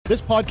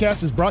This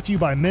podcast is brought to you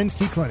by Men's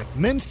T Clinic.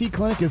 Men's T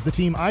Clinic is the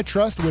team I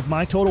trust with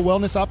my total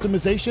wellness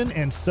optimization,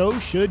 and so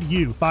should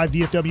you. 5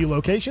 DFW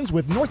locations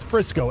with North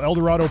Frisco,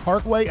 Eldorado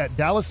Parkway at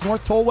Dallas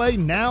North Tollway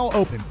now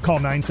open. Call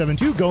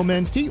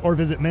 972-GO-MEN'S-T or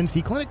visit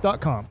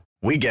mensteclinic.com.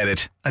 We get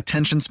it.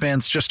 Attention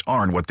spans just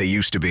aren't what they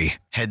used to be.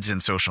 Heads in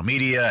social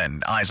media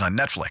and eyes on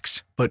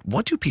Netflix. But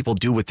what do people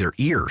do with their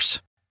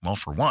ears? Well,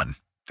 for one,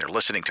 they're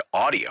listening to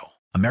audio.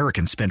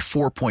 Americans spend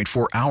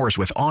 4.4 hours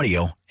with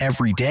audio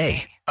every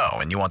day. Oh,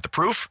 and you want the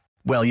proof?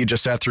 Well, you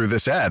just sat through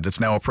this ad that's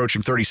now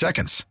approaching 30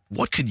 seconds.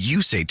 What could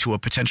you say to a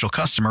potential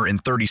customer in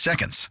 30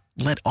 seconds?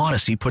 Let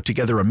Odyssey put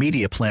together a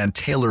media plan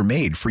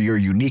tailor-made for your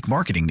unique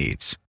marketing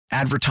needs.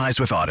 Advertise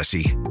with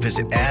Odyssey.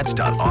 Visit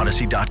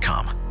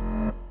ads.odyssey.com.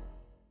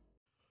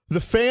 The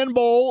Fan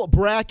Bowl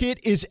bracket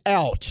is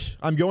out.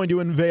 I'm going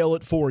to unveil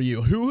it for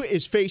you. Who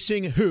is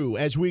facing who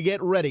as we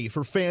get ready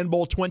for Fan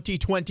Bowl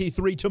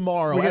 2023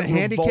 tomorrow? We're going to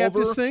handicap Revolver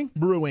this thing?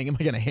 Brewing. Am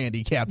I going to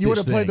handicap this thing? You want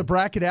to play the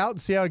bracket out and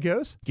see how it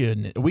goes?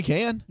 Goodness. We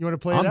can. You want to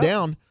play it out? I'm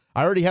down.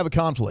 I already have a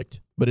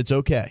conflict, but it's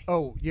okay.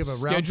 Oh, you have a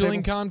round scheduling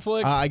table?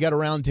 conflict? I got a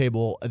round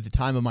table at the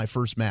time of my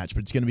first match, but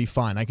it's going to be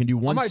fine. I can do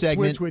one I might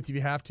segment. switch with you if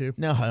you have to.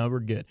 No,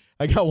 we're good.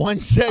 I got one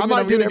segment. I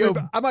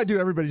might do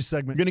everybody's We're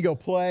segment. going to go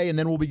play, and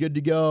then we'll be good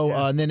to go.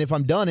 Yeah. And then if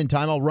I'm done in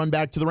time, I'll run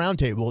back to the round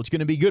table. It's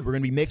going to be good. We're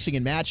going to be mixing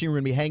and matching. We're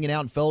going to be hanging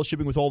out and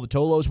fellowshipping with all the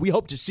Tolos. We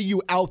hope to see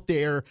you out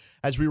there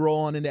as we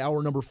roll on into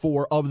hour number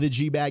 4 of the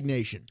G-Bag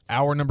Nation.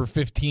 Hour number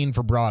 15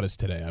 for Broadus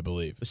today, I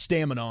believe. The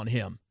stamina on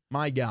him.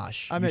 My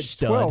gosh. I'm you at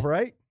stud. 12,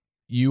 right?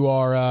 You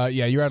are,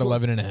 you're at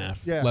 11 and a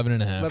half. Yeah. 11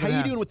 and a half. How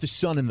you doing with the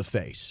sun in the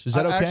face? Is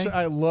that okay? Actually,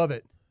 I love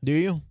it. Do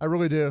you? I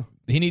really do.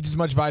 He needs as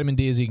much vitamin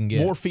D as he can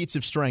get. More feats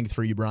of strength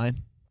for you, Brian.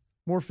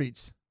 More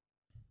feats.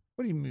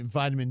 What do you mean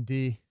vitamin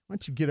D? Why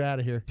don't you get out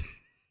of here?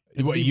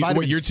 What,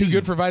 Vitamin you're C. too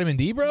good for vitamin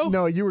D, bro?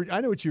 No,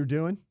 I know what you were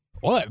doing.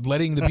 What?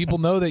 Letting the people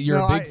know that you're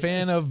No, a big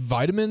fan of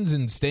vitamins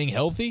and staying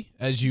healthy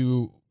as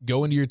you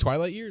go into your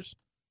twilight years?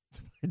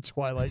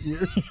 Twilight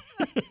years.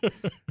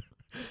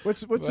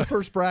 What's the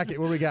first bracket?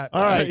 What do we got?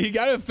 All right. He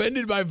got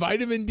offended by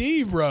vitamin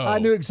D, bro. I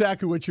knew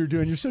exactly what you were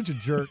doing. You're such a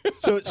jerk.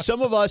 So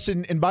some of us,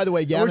 and by the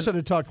way, I Gavin, wish I'd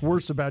have talked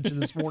worse about you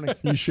this morning.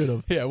 you should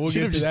have. Yeah, we'll should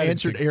get have to just that in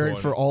answered Eric 6:20.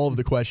 for all of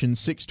the questions.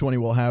 6:20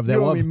 we'll have that. You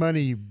owe We'll me have-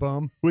 money, you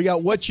bum. We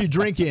got what you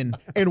drinking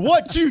and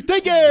what you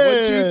thinking.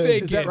 What you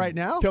think? Is that right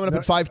now? Coming up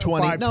at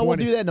 5:20. No, we'll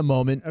do that in a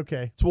moment.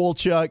 Okay. It's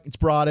Wolchuk, it's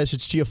Broadus,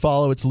 it's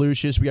Chiafalo, it's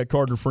Lucius. We got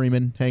Carter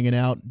Freeman hanging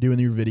out, doing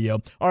your video.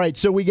 All right,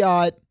 so we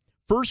got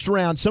first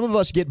round. Some of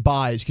us get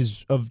buys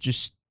because of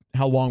just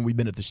how long we've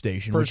been at the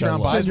station. First which I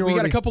round love. buys. We got a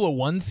Seniority. couple of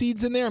 1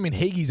 seeds in there. I mean,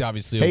 Hagee's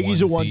obviously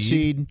Hagee's a a 1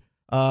 seed,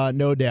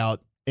 no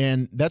doubt.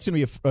 And that's going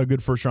to be a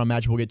good first round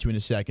match we'll get to in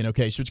a second.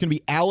 Okay, so it's going to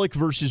be Alec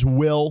versus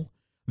Will.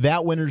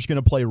 That winner's going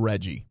to play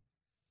Reggie.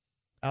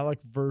 Alec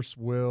versus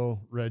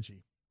Will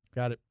Reggie.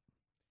 Got it.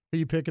 Who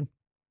you picking?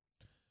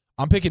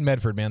 I'm picking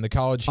Medford, man. The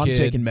college kid. I'm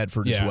taking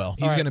Medford as Yeah, well.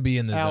 He's All right. going to be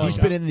in the zone. He's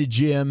been in the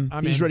gym.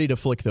 I'm He's in. ready to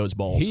flick those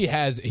balls. He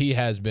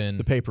has been.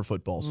 The paper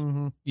footballs.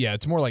 Mm-hmm. Yeah,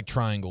 it's more like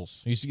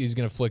triangles. He's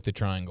going to flick the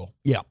triangle.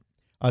 Yeah.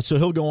 So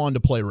he'll go on to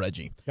play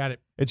Reggie. Got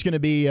it. It's going to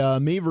be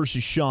me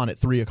versus Sean at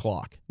 3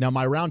 o'clock. Now,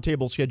 my round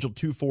table is scheduled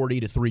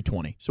 2:40 to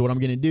 3:20. So what I'm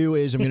going to do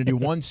is I'm going to do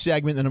one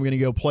segment, then I'm going to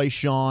go play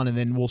Sean, and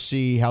then we'll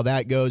see how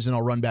that goes, and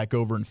I'll run back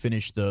over and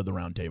finish the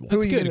round table. Who are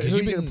That's you good, gonna- 'cause who are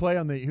you've you going been- to play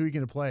on the? Who are you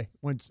going to play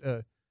once?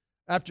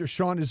 After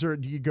Sean, is there?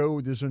 Do you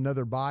go? There's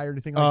another buy or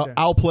anything like that?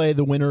 I'll play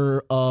the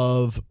winner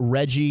of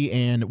Reggie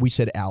and we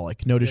said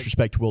Alec. No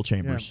disrespect to Will Yeah,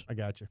 Chambers. I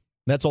got you.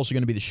 That's also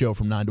going to be the show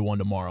from 9 to 1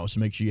 tomorrow, so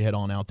make sure you head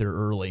on out there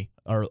early.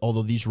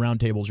 Although these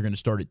roundtables are going to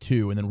start at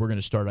 2, and then we're going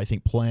to start, I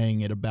think,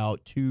 playing at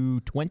about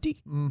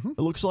 2:20, Mm-hmm. it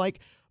looks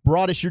like.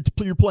 Broadus, you're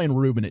playing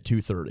Ruben at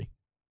 2:30.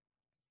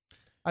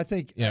 I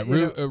think. Yeah,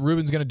 you know,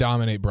 Ruben's going to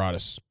dominate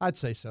Broadus. I'd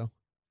say so.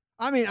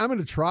 I mean, I'm going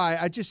to try.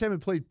 I just haven't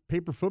played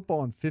paper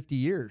football in 50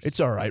 years.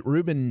 It's all right.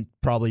 Ruben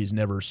probably has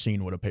never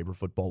seen what a paper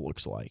football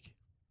looks like.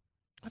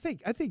 I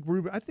think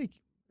Ruben.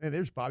 And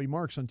there's Bobby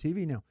Marks on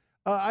TV now.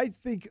 I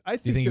think. Do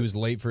you think he was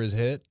late for his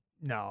hit?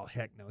 No,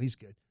 heck no. He's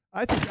good.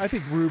 I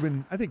think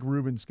Ruben. I think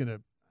Ruben's gonna.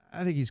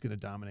 I think he's gonna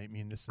dominate me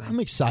in this thing. I'm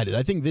excited.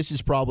 I think this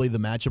is probably the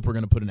matchup we're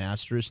going to put an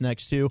asterisk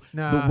next to.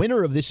 Nah. The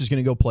winner of this is going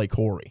to go play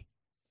Corey.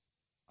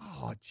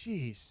 Oh,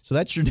 jeez. So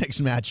that's your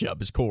next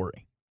matchup is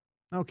Corey.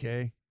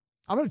 Okay,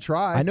 I'm gonna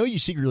try. I know you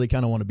secretly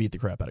kind of want to beat the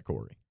crap out of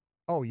Corey.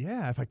 Oh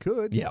yeah, if I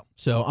could. Yeah.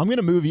 So I'm going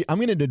to move you. I'm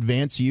going to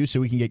advance you so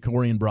we can get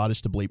Corey and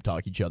Broadus to bleep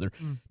talk each other.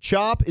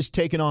 Chop is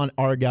taking on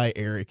our guy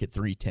Eric at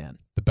 3:10.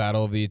 The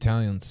Battle of the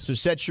Italians. So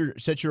set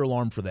your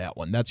alarm for that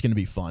one. That's going to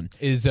be fun.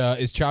 Is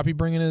Choppy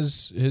bringing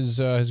his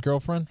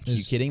girlfriend? Are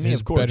you kidding me?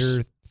 His Of course.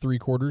 better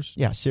 3/4.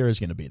 Yeah, Sarah's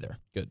going to be there.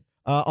 Good.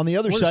 On the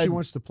other What if side, she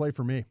wants to play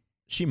for me?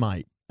 she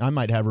might. I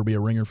might have her be a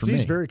ringer for me.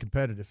 She's very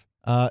competitive.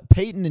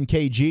 Peyton and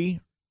KG,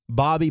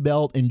 Bobby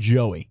Belt and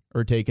Joey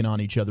are taking on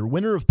each other.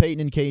 Winner of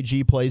Peyton and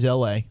KG plays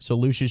LA. So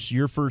Lucius,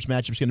 your first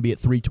matchup is going to be at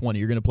 3:20.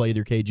 You're going to play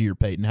either KG or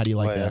Peyton. How do you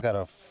like Wait, that? I got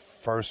a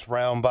first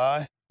round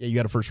bye. Yeah, you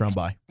got a first round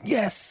bye.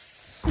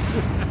 Yes.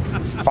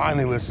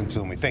 Finally listen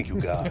to me. Thank you,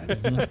 God.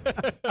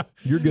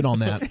 You're good on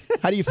that.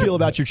 How do you feel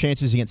about your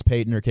chances against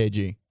Peyton or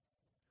KG?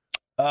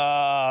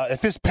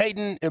 If it's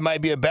Peyton, it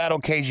might be a battle.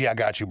 KG, I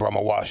got you, bro. I'm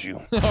going to wash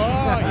you. Oh,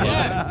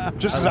 yes.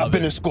 Just because I've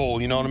been in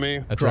school, you know what I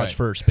mean? That's Crotch right.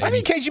 first, baby. I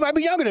think KG might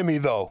be younger than me,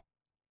 though.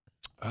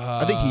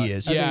 I think he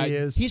is. Yeah, he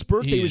is. His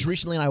birthday He was is.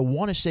 recently, and I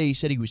want to say he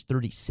said he was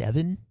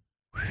 37.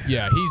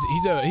 Yeah,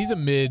 he's a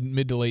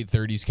mid to late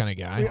 30s kind of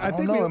guy. I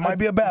don't know. It might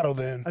be a battle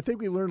then. I think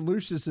we learned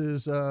Lucius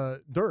is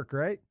Dirk,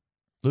 right?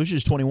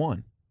 Lucius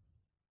 21.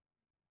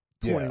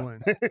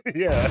 21.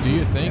 Yeah. Do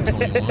you think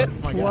 21?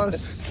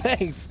 Plus,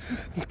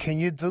 Thanks. Can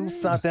you do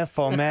something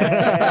for me?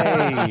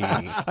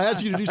 I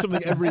ask you to do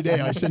something every day.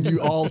 I send you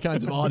all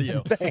kinds of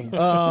audio. Thanks.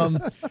 All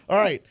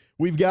right.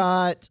 We've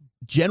got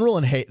General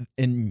and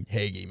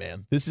Hagee,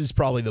 man. This is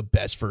probably the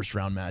best first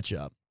round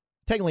matchup.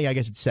 Technically, I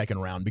guess it's second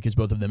round because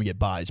both of them get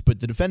buys. But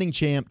the defending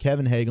champ,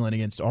 Kevin Hagelin,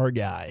 against our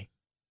guy,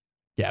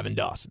 Gavin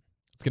Dawson.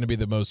 It's going to be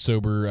the most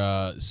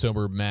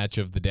sober match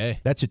of the day.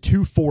 That's a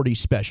 240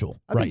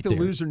 special I right think the there.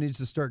 loser needs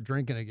to start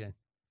drinking again.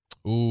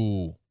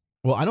 Ooh.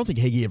 Well, I don't think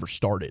Hagee ever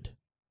started.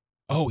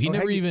 Oh, he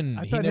never Hagee- even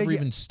I he thought never Hagee-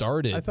 even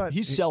started. I thought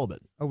He's celibate.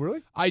 Oh, really?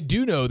 I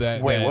do know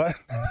that. Wait, that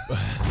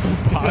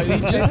what? He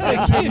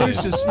just Hey,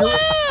 Lucius,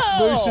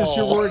 Lucius,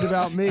 you're worried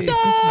about me.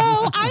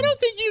 I don't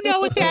think you know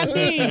what that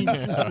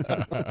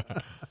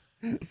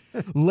means.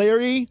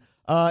 Larry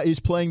is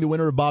playing the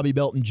winner of Bobby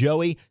Belt and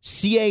Joey.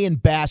 CA and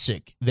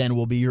Bassick then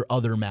will be your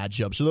other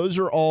matchup. So those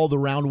are all the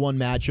round one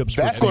matchups.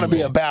 That's going to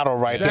be a battle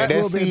right there. That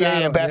will That be a CA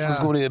battle, and Baskett's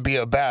yeah. going to be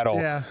a battle.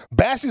 Yeah.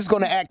 Baskett's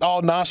going to act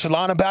all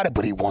nonchalant about it,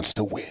 but he wants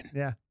to win.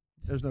 Yeah,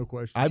 there's no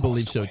question. I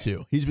believe so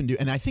too. He's been doing,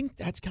 and I think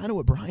that's kind of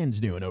what Brian's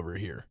doing over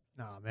here.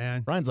 Nah,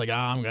 man. Brian's like,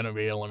 I'm going to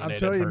be I'm eliminated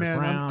telling you, first man,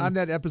 round. I'm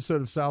that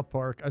episode of South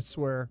Park. I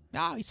swear.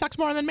 Oh, he sucks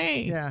more than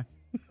me. Yeah.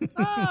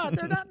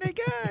 They're not any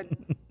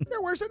good.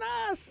 They're worse than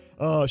us.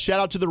 Shout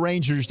out to the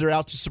Rangers. They're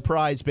out to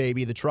surprise,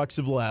 baby. The trucks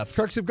have left.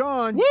 Trucks have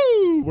gone.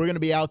 Woo! We're going to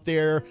be out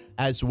there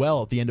as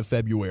well at the end of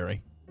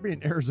February. We'll be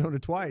in Arizona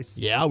twice.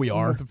 Yeah, we The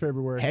are. month of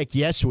February. Heck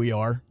yes, we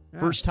are. Yeah.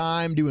 First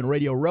time doing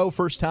Radio Row,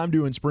 first time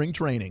doing spring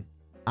training.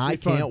 I Be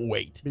fun. can't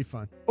wait. Be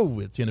fun. Oh,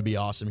 it's going to be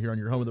awesome here on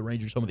your home of the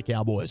Rangers, home of the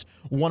Cowboys.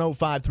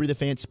 105.3 The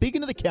Fan.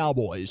 Speaking of the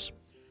Cowboys,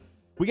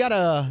 we got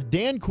a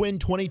Dan Quinn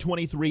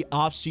 2023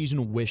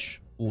 offseason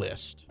wish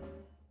list.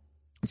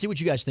 Let's see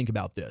what you guys think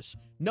about this.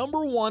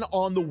 Number one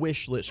on the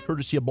wish list,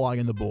 courtesy of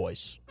Blogging the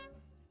Boys,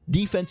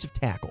 defensive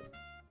tackle.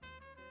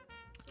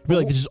 I feel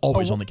like this is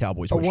always on the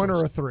Cowboys A wish one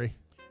list. or a three?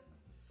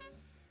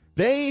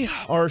 They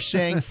are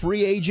saying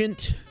free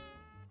agent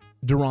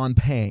Deron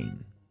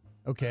Payne.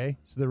 Okay,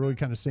 so they're really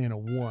kind of saying a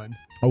one.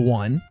 A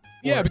one.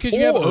 Yeah, because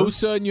you have Or-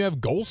 Osa and you have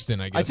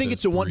Golston, I guess. I think as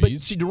it's a one, but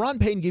threes. see, Deron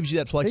Payne gives you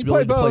that He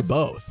flexibility to play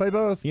both. Play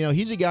both. You know,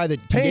 he's a guy that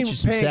can get you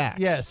some sacks.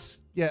 Yes.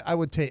 Yeah, I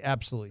would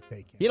absolutely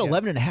take him. He had Yeah.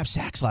 11 and a half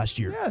sacks last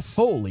year. Yes.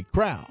 Holy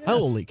cow. Yes.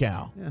 Holy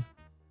cow. Yeah.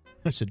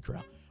 I said crow.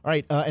 All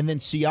right, and then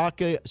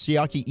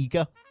Siaki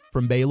Ika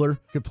from Baylor.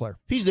 Good player.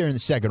 If he's there in the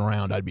second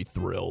round, I'd be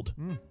thrilled.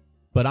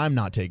 But I'm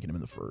not taking him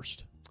in the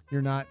first.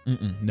 You're not.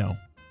 No.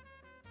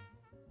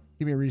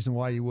 Give me a reason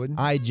why you wouldn't.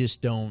 I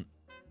just don't.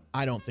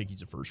 I don't think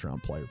he's a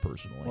first-round player,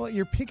 personally. Well,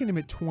 you're picking him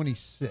at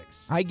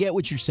 26. I get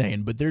what you're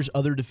saying, but there's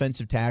other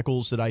defensive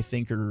tackles that I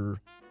think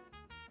are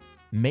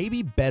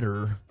maybe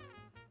better,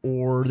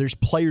 or there's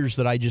players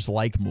that I just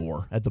like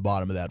more at the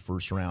bottom of that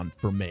first round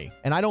for me.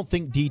 And I don't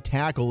think D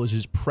tackle is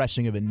as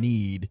pressing of a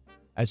need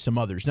as some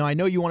others. Now, I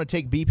know you want to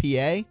take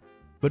BPA,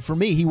 but for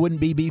me, he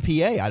wouldn't be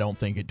BPA, I don't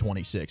think, at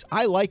 26.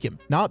 I like him.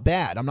 Not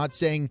bad. I'm not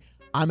saying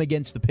I'm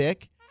against the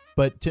pick,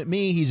 but to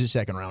me, he's a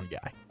second-round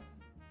guy.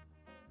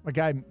 My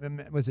guy,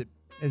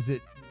 is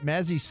it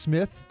Mazzie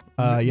Smith?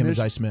 Yeah,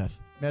 Mazai Smith.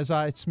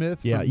 Mazai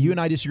Smith? Yeah, from- you and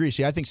I disagree.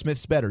 See, I think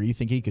Smith's better. You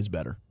think Ika's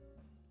better.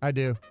 I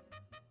do.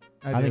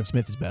 I think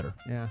Smith is better.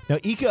 Yeah. Now,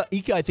 Ika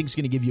I think, is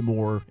going to give you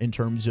more in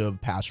terms of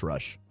pass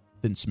rush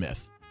than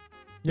Smith.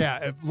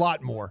 Yeah, a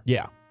lot more.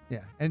 Yeah.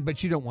 Yeah.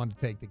 But you don't want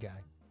to take the guy.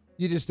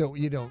 You just don't.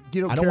 You don't.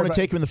 I don't want to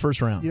take him in the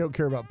first round. You don't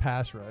care about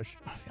pass rush.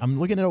 I'm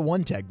looking at a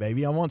one tech,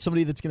 baby. I want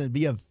somebody that's going to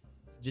be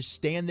just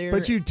stand there.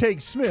 But you take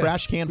Smith.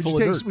 Trash can Would full you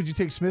of take, dirt. Would you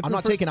take Smith? I'm in the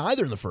not first? taking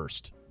either in the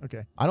first.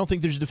 Okay. I don't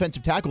think there's a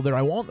defensive tackle there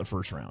I want in the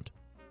first round.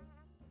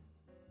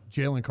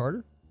 Jalen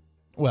Carter.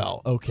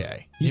 Well,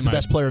 okay. He's He the might-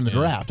 best player in the yeah.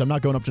 draft. I'm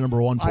not going up to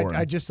number one for him.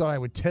 I just thought I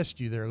would test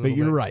you there a but little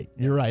you're bit. right.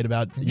 You're right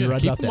about Yeah, you're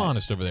right keep about him that.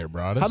 honest over there,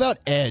 Broadus. How about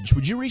edge?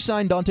 Would you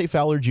re-sign Dante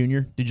Fowler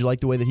Jr.? Did you like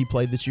the way that he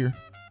played this year?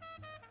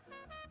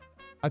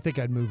 I think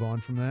I'd move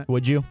on from that.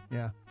 Would you?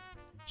 Yeah.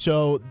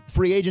 So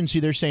free agency,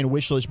 they're saying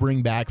wish list,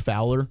 bring back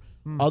Fowler.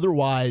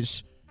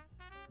 Otherwise,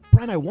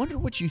 Brian, I wonder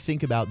what you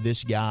think about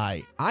this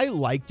guy. I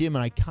liked him,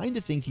 and I kind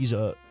of think he's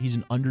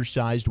an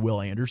undersized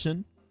Will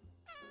Anderson.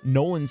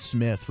 Nolan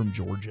Smith from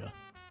Georgia.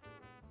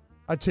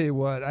 I tell you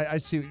what, I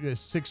see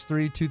 6'3",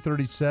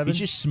 237. He's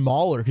just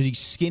smaller because he's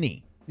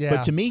skinny. Yeah.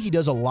 But to me, he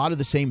does a lot of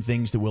the same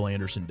things that Will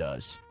Anderson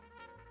does.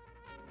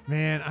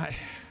 Man,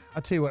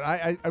 I'll tell you what,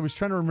 I was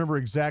trying to remember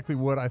exactly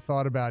what I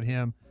thought about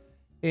him.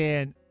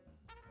 And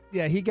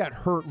he got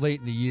hurt late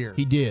in the year.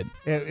 He did.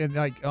 And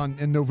like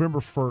in November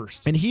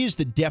 1st. And he is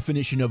the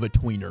definition of a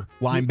tweener,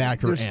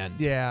 linebacker end.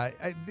 Yeah.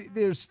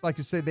 There's, like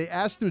I said, they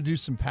asked him to do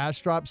some pass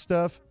drop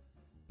stuff,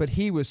 but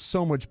he was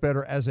so much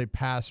better as a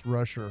pass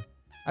rusher.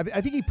 I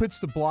think he puts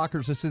the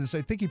blockers,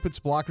 I think he puts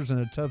blockers in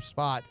a tough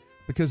spot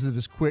because of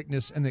his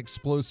quickness and the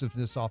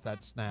explosiveness off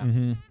that snap.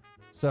 Mm-hmm.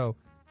 So,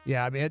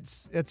 yeah, I mean,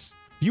 it's if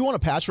you want a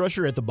pass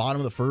rusher at the bottom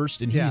of the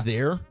first and he's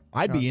there,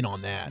 I'd be in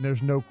on that.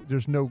 There's no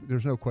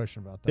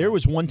question about that. There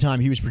was one time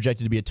he was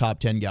projected to be a top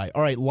 10 guy.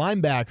 All right,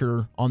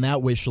 linebacker on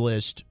that wish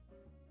list.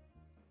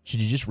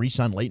 Should you just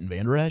re-sign Leighton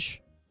Vander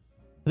Esch?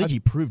 I think he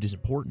proved his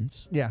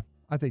importance. Yeah,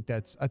 I think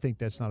that's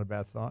not a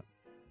bad thought.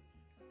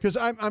 Because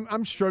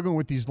I'm struggling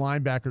with these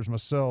linebackers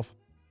myself.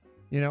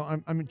 You know,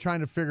 I'm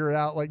trying to figure it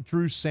out. Like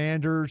Drew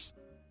Sanders,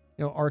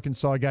 you know,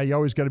 Arkansas guy. You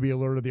always got to be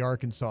alert of the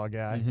Arkansas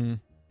guy. Mm-hmm.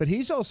 But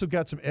he's also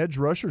got some edge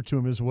rusher to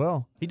him as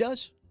well. He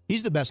does.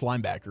 He's the best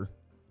linebacker.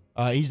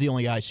 He's the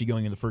only guy I see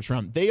going in the first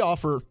round. They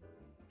offer.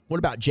 What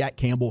about Jack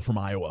Campbell from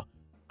Iowa?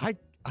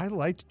 I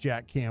liked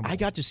Jack Campbell. I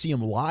got to see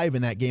him live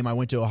in that game. I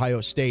went to Ohio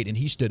State, and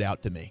he stood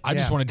out to me. I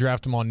just want to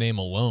draft him on name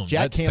alone.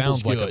 Jack that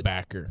Campbell's sounds like good. a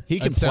backer. He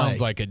can that sounds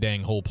play. like a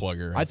dang hole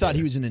plugger. I thought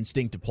he was an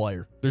instinctive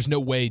player. There's no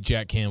way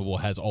Jack Campbell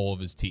has all of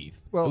his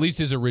teeth. Well, at least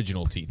his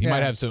original teeth. He yeah.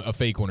 might have a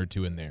fake one or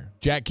two in there.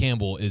 Jack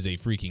Campbell is a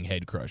freaking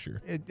head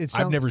crusher.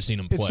 I've never seen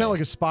him play. It sounds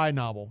like a spy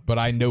novel. But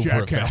I know Jack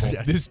for a fact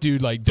Campbell. this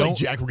dude It's don't like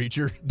Jack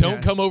Reacher.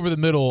 don't come over the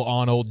middle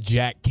on old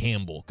Jack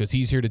Campbell because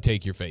he's here to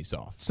take your face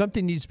off.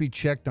 Something needs to be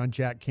checked on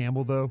Jack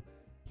Campbell though.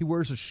 He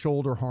wears a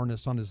shoulder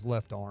harness on his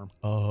left arm.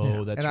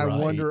 Oh, that's right.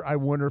 And I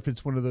wonder if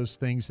it's one of those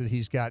things that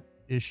he's got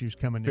issues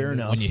coming in. Fair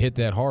enough. When you hit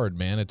that hard,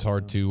 man, it's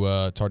hard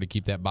to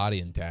keep that body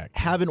intact.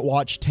 Haven't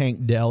watched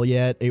Tank Dell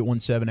yet.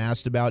 817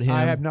 asked about him.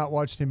 I have not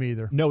watched him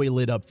either. No, he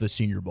lit up the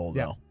Senior Bowl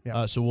though.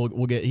 Yeah. So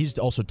we'll get. He's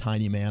also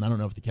tiny man. I don't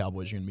know if the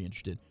Cowboys are going to be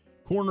interested.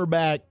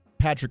 Cornerback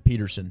Patrick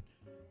Peterson.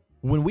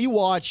 When we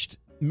watched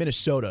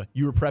Minnesota,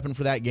 you were prepping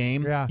for that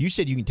game. Yeah. You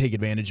said you can take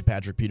advantage of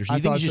Patrick Peterson.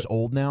 You think he's just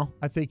old now?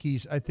 I think he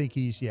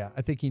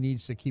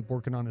needs to keep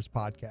working on his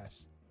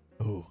podcast.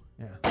 Ooh.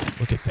 Yeah.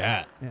 Look at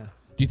that. Yeah.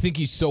 Do you think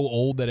he's so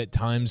old that at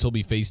times he'll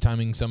be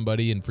FaceTiming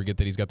somebody and forget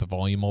that he's got the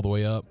volume all the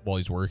way up while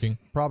he's working?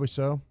 Probably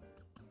so.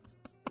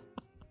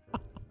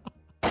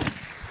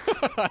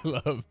 I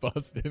love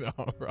busting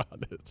on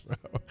Rodgers, bro.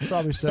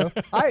 Probably so.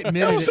 I admit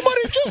There it. was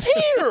somebody just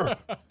here.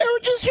 They were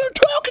just here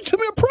talking to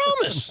me, I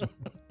promise.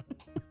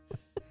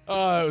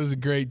 It was a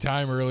great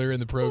time earlier in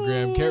the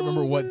program. Can't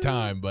remember what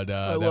time, but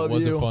that love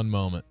was you. a fun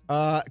moment.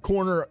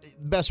 Corner,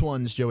 best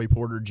one's Joey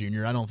Porter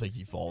Jr. I don't think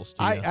he falls.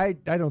 I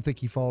don't think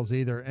he falls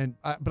either.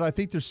 But I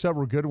think there's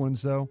several good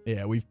ones though.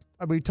 Yeah, we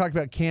talked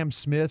about Cam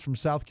Smith from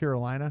South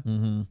Carolina.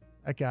 Mm-hmm.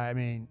 That guy, I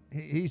mean,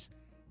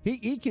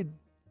 he could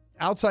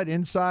outside,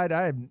 inside.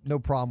 I have no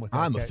problem with that.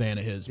 I'm guy. a fan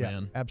of his, Yeah,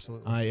 man.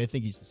 absolutely. I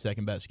think he's the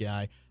second best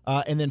guy.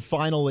 And then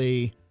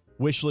finally,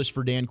 wish list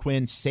for Dan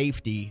Quinn,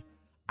 safety.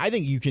 I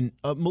think you can.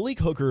 Malik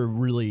Hooker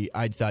really,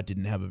 I thought,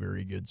 didn't have a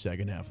very good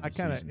second half of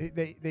the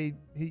season.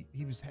 He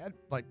had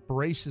like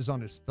braces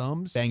on his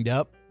thumbs. Banged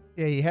up.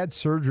 Yeah, he had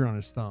surgery on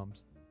his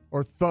thumbs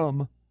or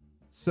thumb.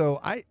 So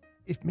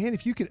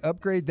if you could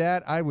upgrade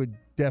that, I would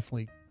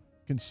definitely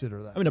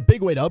consider that. I mean, a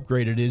big way to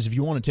upgrade it is if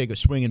you want to take a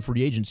swing in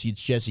free agency,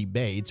 it's Jesse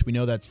Bates. We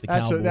know that's the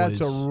Cowboys.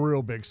 That's a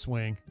real big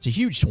swing. It's a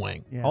huge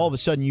swing. Yeah. All of a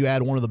sudden, you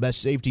add one of the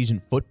best safeties in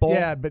football.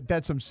 Yeah, but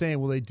that's what I'm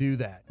saying. Will they do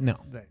that? No.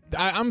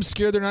 I'm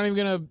scared they're not even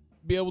going to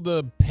be able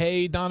to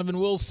pay Donovan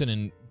Wilson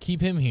and keep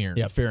him here.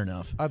 Yeah, fair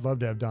enough. I'd love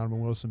to have Donovan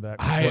Wilson back.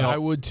 I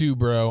would too,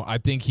 bro. I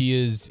think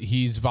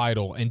he's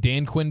vital. And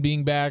Dan Quinn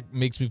being back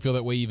makes me feel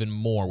that way even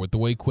more. With the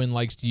way Quinn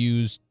likes to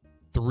use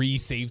 3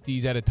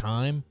 safeties at a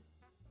time,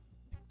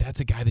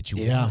 that's a guy that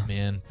you want,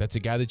 man. That's a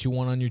guy that you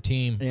want on your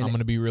team. And I'm going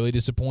to be really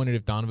disappointed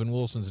if Donovan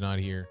Wilson's not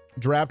here.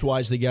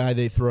 Draft-wise, the guy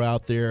they throw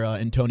out there,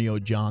 Antonio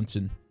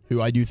Johnson,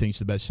 who I do think is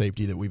the best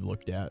safety that we've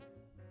looked at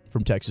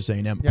from Texas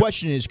A&M. Yep.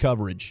 Question is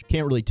coverage.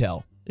 Can't really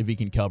tell if he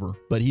can cover,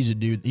 but he's a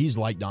dude. He's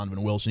like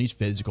Donovan Wilson. He's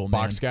physical,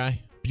 man. Box guy?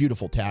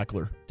 Beautiful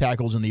tackler.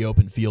 Tackles in the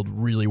open field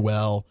really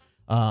well.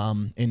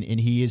 And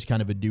he is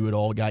kind of a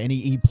do-it-all guy. And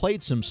he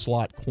played some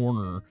slot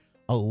corner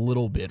a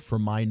little bit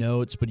from my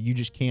notes, but you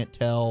just can't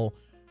tell.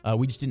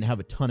 We just didn't have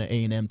a ton of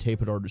A&M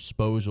tape at our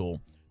disposal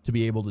to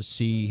be able to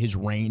see his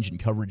range and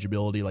coverage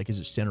ability like as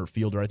a center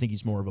fielder. I think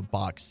he's more of a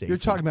box safety. You're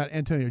talking about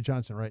Antonio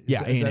Johnson, right?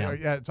 Yeah, A&M.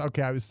 Yeah, it's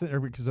okay. I was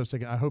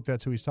thinking, I hope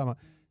that's who he's talking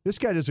about. This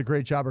guy does a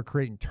great job of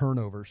creating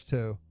turnovers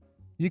too.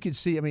 You can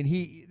see. I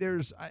mean, there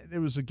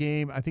was a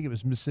game. I think it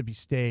was Mississippi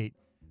State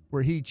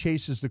where he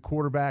chases the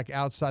quarterback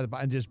outside the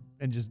ball and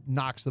just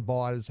knocks the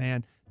ball out of his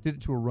hand. Did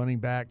it to a running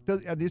back.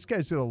 These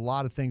guys did a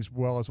lot of things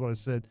well, is what I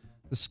said.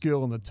 The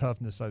skill and the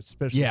toughness,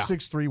 especially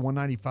 6'3",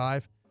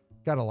 195.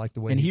 Gotta like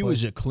the way. And he plays.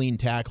 was a clean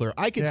tackler.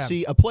 I could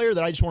see a player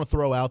that I just want to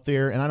throw out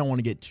there, and I don't want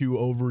to get too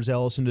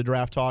overzealous into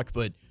draft talk,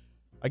 but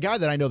A guy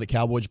that I know the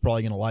Cowboys are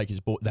probably going to like is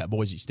that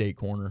Boise State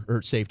corner,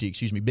 or safety,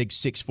 big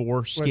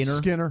 6'4", Skinner.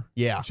 Skinner.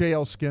 Yeah.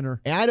 J.L.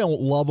 Skinner. And I don't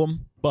love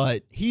him,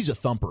 but he's a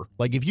thumper.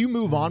 Like, if you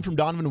move on from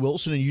Donovan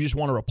Wilson and you just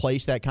want to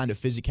replace that kind of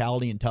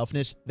physicality and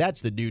toughness,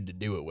 that's the dude to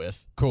do it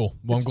with. Cool.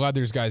 Well, I'm glad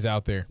there's guys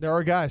out there. There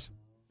are guys.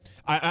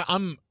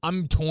 I'm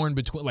torn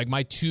between, like,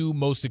 my two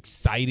most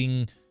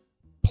exciting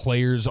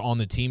players on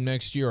the team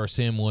next year are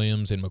Sam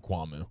Williams and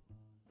Mukwamu.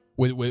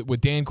 With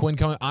Dan Quinn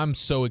coming, I'm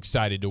so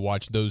excited to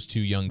watch those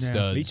two young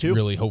studs me too.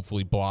 really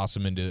hopefully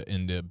blossom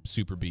into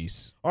super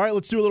beasts. All right,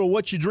 let's do a little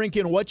what you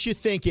drinking, what you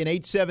thinking.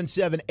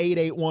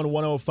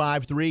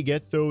 877-881-1053.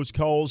 Get those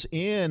calls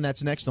in.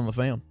 That's next on The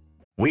Fan.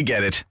 We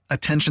get it.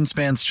 Attention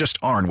spans just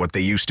aren't what they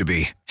used to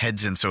be.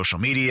 Heads in social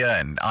media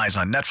and eyes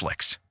on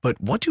Netflix.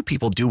 But what do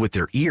people do with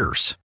their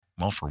ears?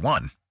 Well, for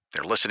one,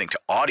 they're listening to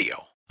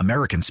audio.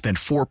 Americans spend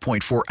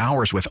 4.4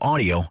 hours with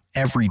audio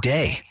every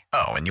day.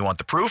 Oh, and you want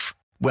the proof?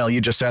 Well,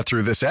 you just sat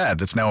through this ad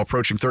that's now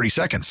approaching 30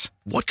 seconds.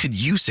 What could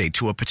you say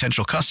to a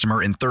potential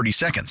customer in 30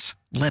 seconds?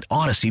 Let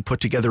Odyssey put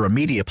together a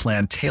media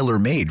plan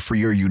tailor-made for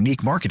your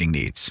unique marketing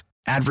needs.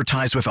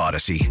 Advertise with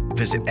Odyssey.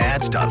 Visit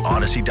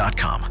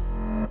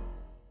ads.odyssey.com.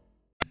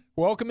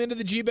 Welcome into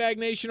the G-Bag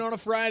Nation on a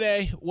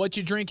Friday. What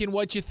you drinking,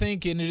 what you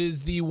thinking. It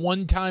is the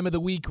one time of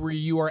the week where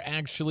you are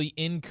actually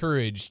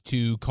encouraged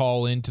to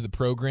call into the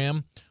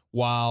program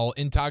while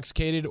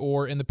intoxicated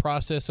or in the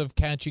process of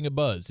catching a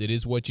buzz. It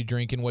is what you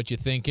drinking, what you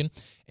thinking.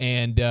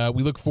 And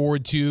we look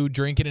forward to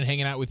drinking and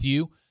hanging out with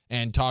you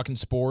and talking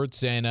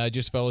sports and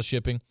just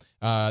fellowshipping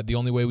the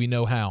only way we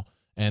know how.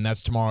 And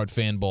that's tomorrow at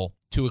Fan Bowl,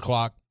 2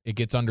 o'clock. It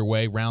gets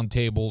underway, round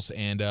tables,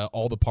 and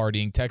all the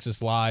partying.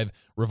 Texas Live,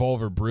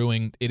 Revolver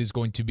Brewing. It is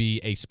going to be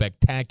a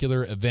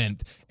spectacular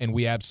event, and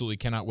we absolutely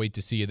cannot wait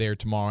to see you there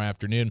tomorrow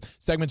afternoon.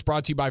 Segment's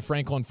brought to you by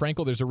Frankel &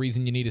 Frankel. There's a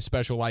reason you need a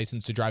special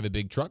license to drive a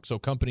big truck, so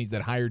companies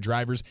that hire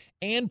drivers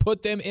and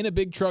put them in a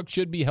big truck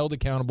should be held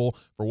accountable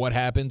for what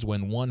happens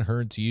when one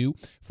hurts you.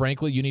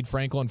 Frankly, you need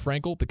Frankel &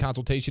 Frankel. The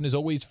consultation is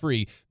always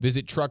free.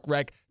 Visit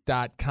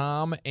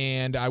truckwreck.com,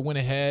 and I went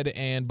ahead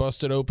and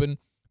busted open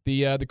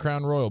the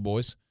Crown Royal,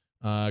 boys.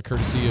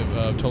 Courtesy of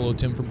Tolo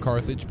Tim from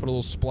Carthage. Put a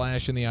little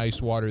splash in the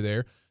ice water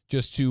there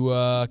just to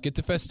get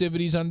the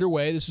festivities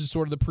underway. This is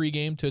sort of the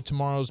pregame to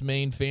tomorrow's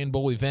main Fan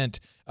Bowl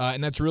event.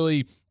 And that's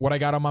really what I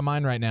got on my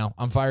mind right now.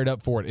 I'm fired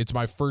up for it. It's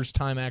my first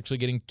time actually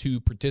getting to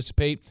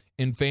participate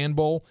in Fan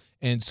Bowl.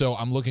 And so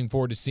I'm looking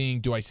forward to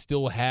seeing, do I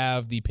still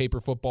have the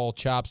paper football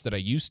chops that I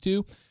used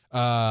to?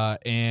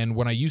 And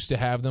when I used to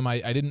have them,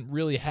 I didn't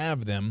really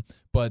have them,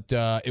 but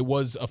it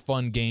was a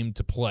fun game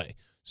to play.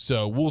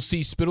 So we'll see.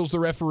 Spittle's the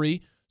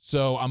referee.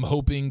 So I'm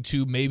hoping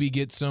to maybe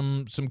get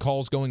some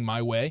calls going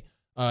my way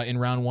in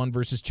round one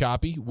versus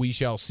Choppy. We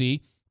shall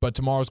see. But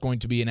tomorrow's going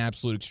to be an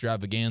absolute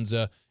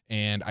extravaganza,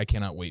 and I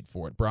cannot wait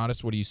for it.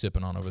 Broadus, what are you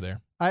sipping on over there?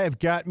 I have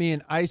got me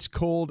an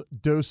ice-cold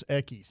Dos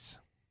Equis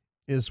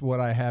is what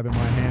I have in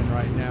my hand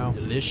right now.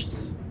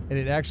 Delicious. And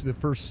it actually, the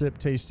first sip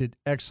tasted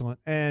excellent.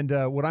 And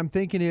what I'm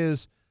thinking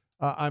is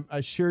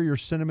I share your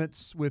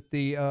sentiments with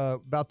the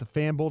about the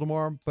Fan Bowl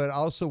tomorrow, but I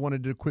also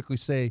wanted to quickly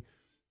say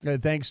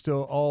thanks to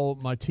all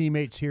my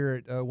teammates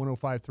here at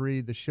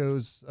 105.3, the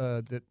shows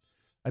that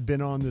I've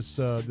been on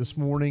this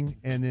morning,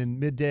 and then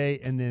midday,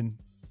 and then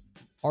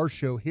our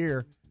show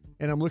here.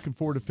 And I'm looking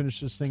forward to finish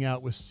this thing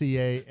out with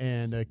CA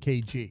and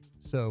KG.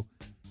 So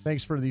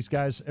thanks for these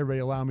guys. Everybody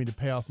allow me to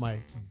pay off my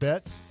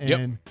bets,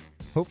 and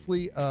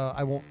hopefully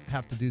I won't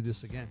have to do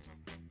this again.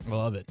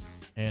 Love it.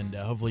 And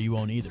hopefully you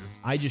won't either.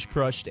 I just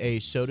crushed a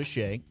soda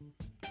shake.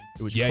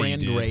 It was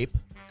cran grape.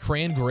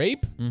 Cran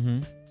grape?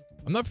 Mm-hmm.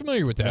 I'm not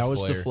familiar with that That was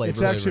flavor. the flavor.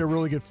 It's actually a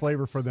really good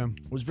flavor for them.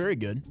 It was very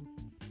good.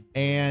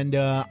 And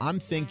I'm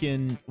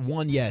thinking,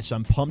 yes,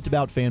 I'm pumped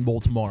about Fan Bowl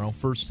tomorrow.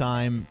 First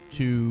time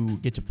to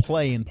get to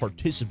play and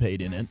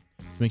participate in it.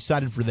 I'm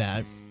excited for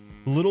that.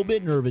 A little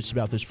bit nervous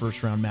about this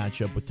first-round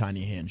matchup with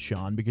Tiny Hand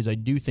Sean because I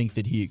do think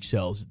that he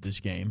excels at this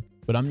game.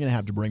 But I'm going to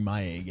have to bring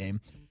my A game.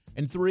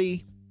 And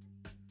 3,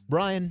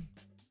 Brian,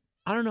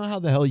 I don't know how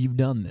the hell you've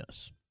done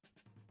this.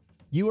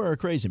 You are a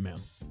crazy man.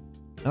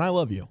 And I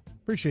love you.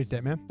 Appreciate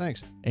that, man.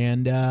 Thanks.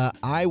 And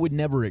I would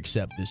never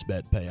accept this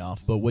bet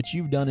payoff, but what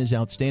you've done is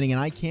outstanding, and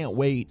I can't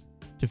wait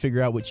to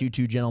figure out what you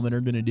two gentlemen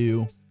are going to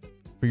do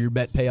for your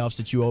bet payoffs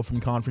that you owe from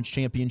Conference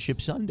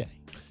Championship Sunday.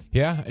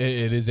 Yeah,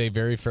 it is a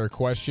very fair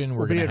question.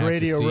 We're going to have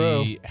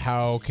to see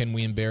how can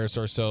we embarrass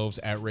ourselves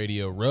at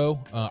Radio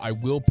Row. I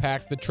will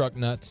pack the truck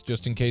nuts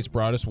just in case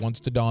Broadus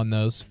wants to don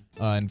those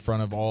in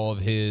front of all of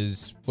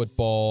his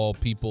football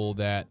people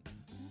that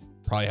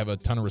probably have a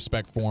ton of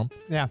respect for him.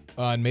 Yeah.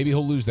 And maybe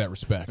he'll lose that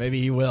respect. Maybe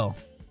he will.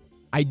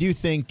 I do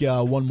think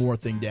one more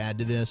thing to add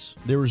to this.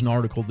 There was an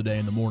article today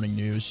in the morning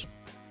news.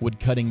 Would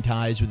cutting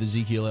ties with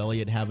Ezekiel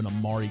Elliott have an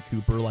Amari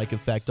Cooper-like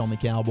effect on the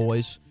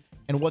Cowboys?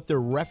 And what they're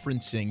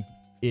referencing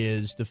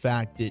is the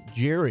fact that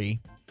Jerry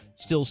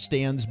still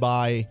stands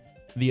by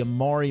the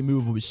Amari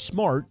move was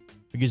smart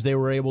because they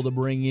were able to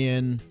bring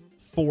in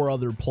 4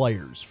 other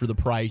players for the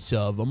price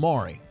of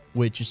Amari,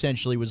 which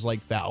essentially was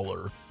like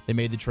Fowler. They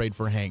made the trade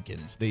for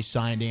Hankins. They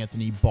signed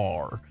Anthony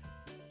Barr.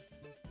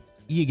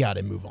 you got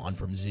to move on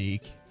from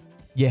Zeke.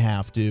 You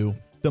have to.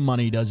 The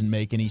money doesn't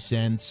make any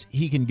sense.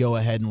 He can go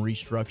ahead and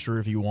restructure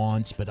if he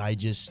wants, but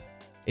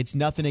it's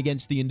nothing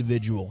against the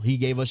individual. He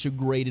gave us a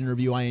great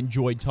interview. I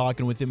enjoyed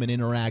talking with him and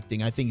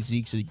interacting. I think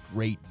Zeke's a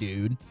great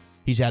dude.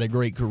 He's had a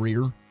great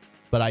career,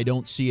 but I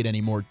don't see it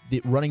anymore.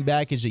 The running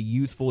back is a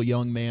youthful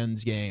young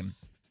man's game,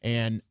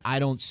 and I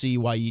don't see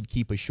why you'd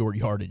keep a short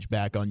yardage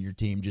back on your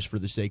team just for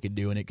the sake of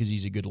doing it because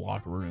he's a good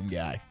locker room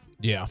guy.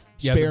 Yeah.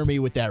 Spare me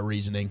with that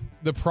reasoning.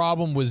 The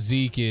problem with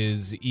Zeke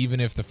is even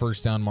if the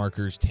first down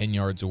marker's 10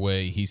 yards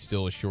away, he's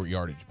still a short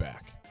yardage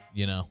back.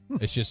 You know,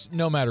 it's just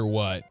no matter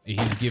what,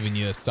 he's giving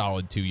you a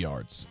solid 2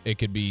 yards. It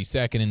could be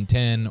 2nd and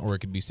 10 or it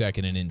could be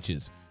 2nd and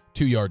inches.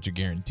 2 yards are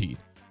guaranteed.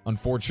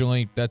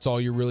 Unfortunately, that's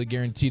all you're really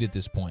guaranteed at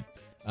this point.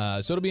 So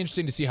it'll be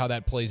interesting to see how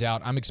that plays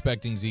out. I'm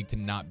expecting Zeke to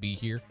not be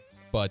here,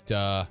 but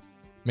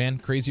man,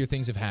 crazier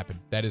things have happened.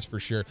 That is for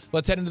sure.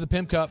 Let's head into the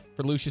Pimp Cup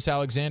for Lucius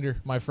Alexander.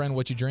 My friend,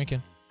 what you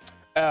drinking?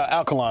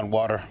 Alkaline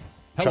water.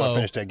 Hello. Trying to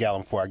finish that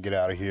gallon before I get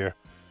out of here.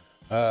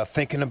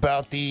 Thinking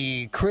about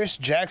the Chris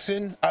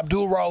Jackson,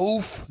 Abdul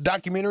Rauf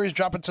documentaries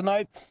dropping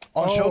tonight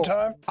on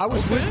Showtime. I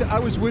was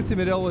with him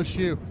at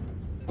LSU.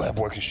 That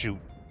boy can shoot.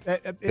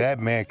 That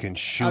man can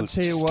shoot. I'll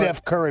tell you what.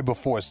 Steph Curry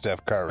before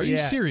Steph Curry. Are you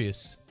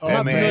serious? That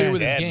I'm man- familiar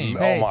with his that- game.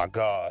 Oh, my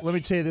God. Let me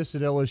tell you this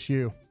at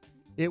LSU.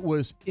 It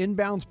was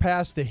inbounds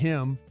pass to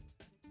him,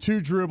 2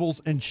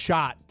 dribbles, and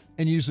shot,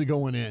 and usually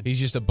going in. He's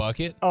just a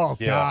bucket? Oh,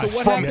 Yeah. God. So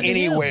what From happened to him?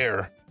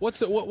 anywhere. What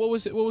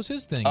was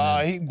his thing?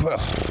 then?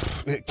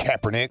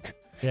 Kaepernick.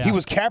 Yeah. He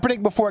was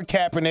Kaepernick before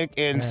Kaepernick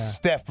and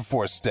Steph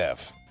before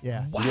Steph.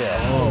 Yeah. Yeah.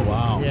 Oh,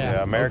 wow.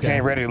 Yeah, America Okay.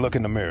 ain't ready to look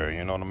in the mirror,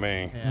 you know what I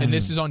mean? And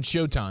this is on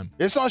Showtime.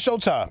 It's on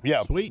Showtime,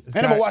 yeah. Sweet. And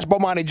I'm going to watch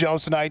Bomani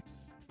Jones tonight,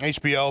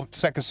 HBO,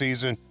 2nd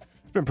season.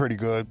 It's been pretty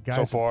good so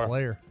Guy's far. a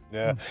player.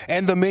 Yeah.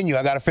 And the menu.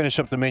 I got to finish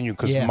up the menu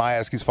because Yeah. my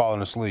ass keeps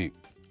falling asleep.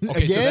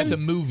 Okay, so Again? that's a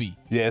movie.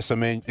 Yeah, it's a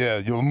menu. Yeah,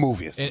 your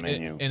movie. It's a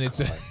menu. And it's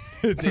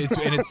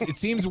it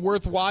seems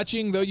worth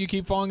watching though you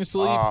keep falling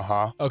asleep.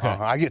 Uh-huh. Okay.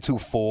 I get too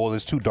full.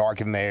 It's too dark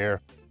in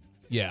there.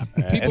 Yeah.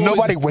 And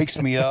nobody wakes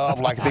me up.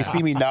 Like, if they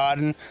see me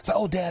nodding, it's like,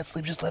 oh, Dad,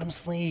 sleep. Just let him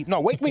sleep. No,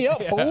 wake me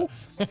up, fool.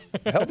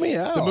 Help me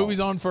out. The movie's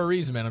on for a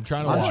reason, man. I'm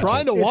trying to I'm watch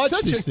trying it. to watch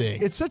such this a,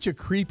 thing. It's such a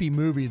creepy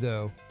movie,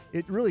 though.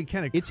 It really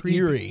kind of It's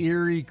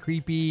eerie.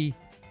 creepy.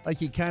 Like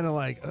you kind of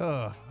like,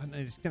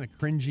 it's kind of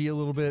cringy a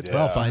little bit.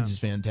 Ralph Fiennes is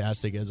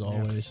fantastic as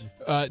always.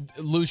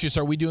 Lucius,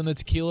 are we doing the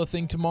tequila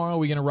thing tomorrow? Are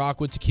we gonna rock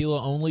with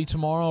tequila only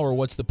tomorrow, or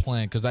what's the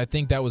plan? Because I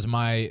think that was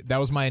my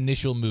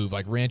initial move,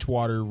 like ranch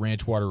water.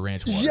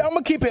 Yeah, I'm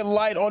going to keep it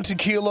light on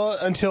tequila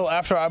until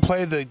after I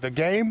play the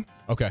game.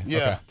 Okay. Yeah.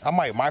 Okay. I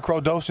might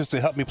microdose just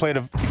to help me play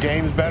the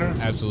games better.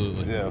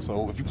 Absolutely. Yeah,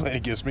 so if you play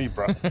against me,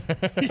 bro,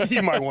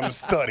 you might want to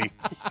study.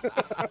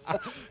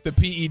 The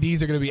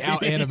PEDs are gonna be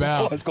out and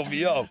about. It's going to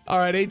be up. All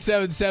right,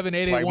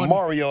 877-881. Like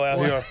Mario out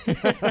here.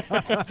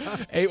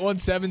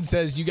 817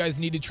 says you guys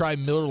need to try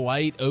Miller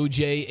Lite,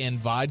 OJ, and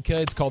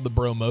vodka. It's called the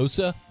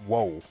Bromosa.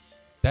 Whoa.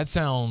 That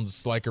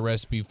sounds like a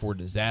recipe for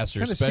disaster,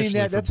 Kinda seen especially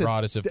that. for That's a-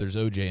 Broadus if there's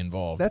OJ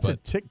involved. That's a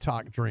but,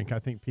 TikTok drink I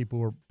think people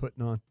were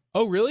putting on.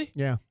 oh, really?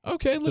 Yeah.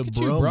 Okay, look The at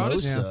you,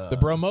 Broadus. Bromosa. The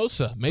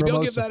Bromosa. Maybe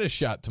I'll give Bromosa. that a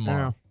shot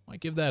tomorrow. Yeah.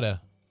 Might give that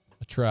a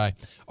try.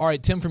 All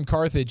right, Tim from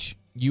Carthage,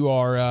 you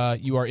are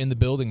in the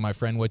building, my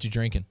friend. What you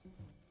drinking?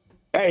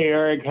 Hey,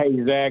 Eric. Hey,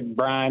 Zach.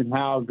 Brian.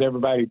 How's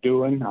everybody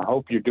doing? I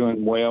hope you're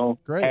doing well.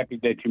 Great. Happy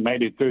that you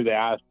made it through the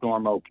ice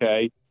storm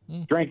okay.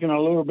 Drinking a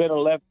little bit of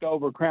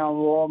leftover Crown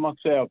Royal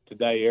myself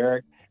today,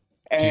 Eric.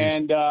 Cheers.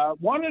 And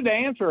wanted to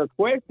answer a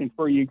question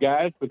for you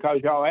guys because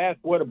y'all asked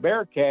what a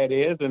Bearcat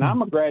is, and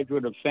I'm a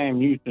graduate of Sam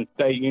Houston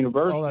State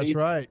University. Oh, that's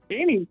right.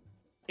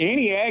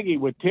 Any Aggie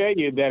would tell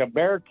you that a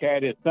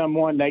Bearcat is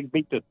someone they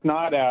beat the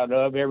snot out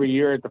of every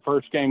year at the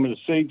first game of the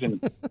season.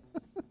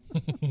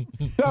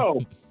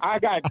 So I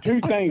got 2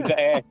 things to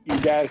ask you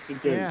guys to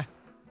do. Yeah.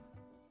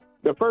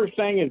 The first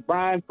thing is,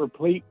 Brian,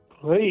 please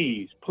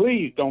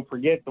don't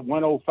forget the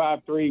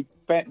 1053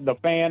 the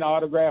fan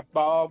autograph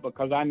ball,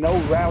 because I know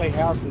Rally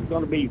House is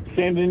going to be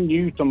sending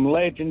you some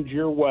legends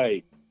your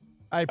way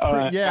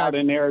out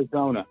in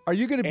Arizona. Are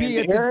you going to be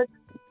And at Eric,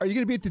 Are you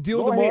going to be at the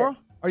deal Go tomorrow? ahead.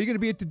 Are you going to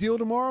be at the deal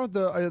tomorrow?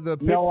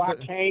 No, I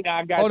can't.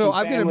 I got. Oh no, some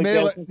I'm going to family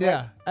mail it. business.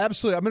 Yeah,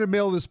 absolutely. I'm going to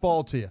mail this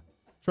ball to you.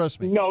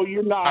 Trust me. No,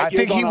 you're not. I You're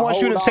think he gonna wants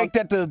you to hold take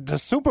that to the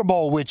Super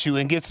Bowl with you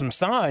and get some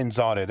signs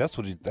on it. That's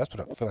what I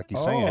feel like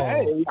he's saying. Oh.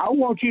 Hey, I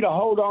want you to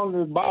hold on to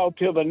the ball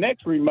till the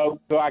next remote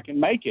so I can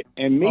make it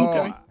and meet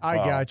them. I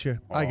got you.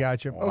 I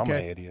got you. Well, I'm an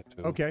Okay. idiot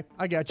too. Okay.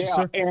 I got you, Yeah,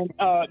 sir. and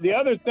the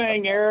other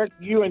thing, Eric,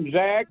 you and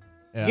Zach,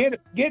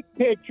 get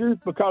pictures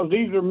because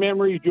these are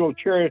memories you'll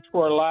cherish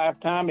for a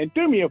lifetime. And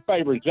do me a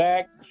favor,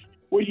 Zach,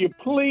 will you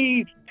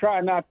please try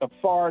not to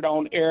fart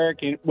on Eric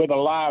with a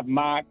live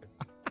mic?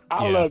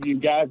 I love you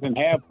guys and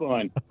have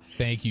fun.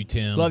 Thank you,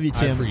 Tim. Love you,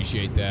 Tim. I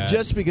appreciate that.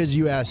 Just because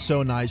you asked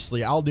so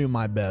nicely, I'll do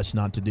my best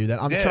not to do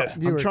that.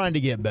 I'm trying to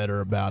get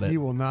better about it. He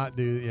will not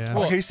do. Yeah.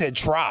 Well, he said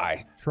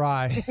try.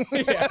 Try.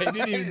 yeah, he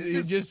didn't even.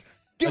 He just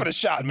Give it a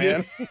shot,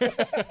 man.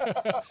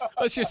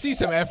 Let's just see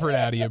some effort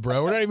out of you,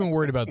 bro. We're not even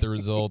worried about the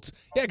results.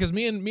 Yeah, because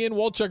me and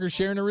Walchuk are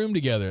sharing a room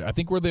together. I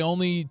think we're the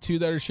only two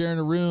that are sharing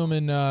a room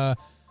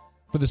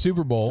for the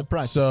Super Bowl.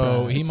 Surprise.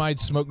 He might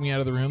smoke me out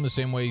of the room the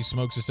same way he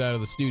smokes us out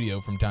of the studio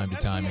from time to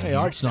time. Hey,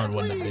 Oxnard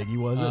wasn't that biggie,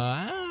 was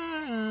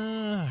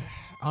it?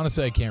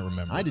 Honestly, I can't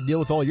remember. I had to deal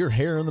with all your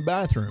hair in the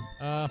bathroom.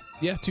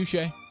 Yeah, touche.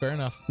 Fair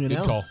enough. You Good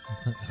know? call.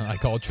 I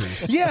call it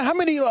truce. Yeah, how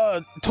many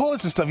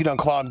toilets and stuff you done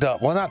clogged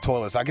up? Well, not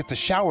toilets. I get the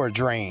shower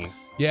drain.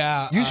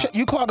 Yeah.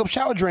 You clog up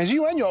shower drains.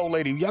 You and your old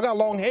lady. Y'all got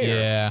long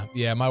hair.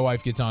 Yeah. My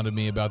wife gets onto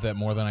me about that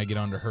more than I get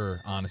onto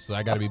her. Honestly,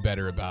 I got to be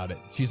better about it.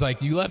 She's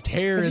like, "You left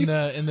hair in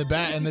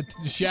the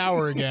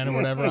shower again or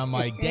whatever." I'm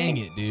like, "Dang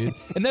it, dude!"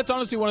 And that's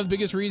honestly one of the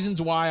biggest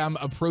reasons why I'm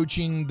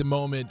approaching the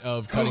moment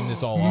of cutting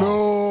this all off.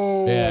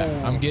 No.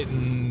 Yeah,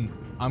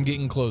 I'm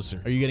getting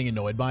closer. Are you getting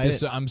annoyed by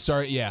it? I'm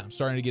starting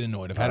to get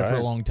annoyed. I've had it for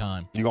a long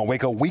time. You're going to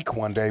wake up weak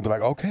one day and be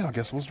like, okay, I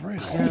guess it was real.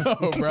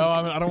 No, bro.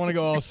 I don't want to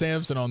go all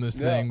Samson on this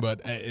thing,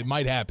 but it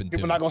might happen to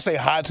People me. not going to say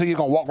hi to you. You're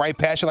going to walk right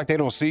past you like they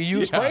don't see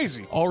you. It's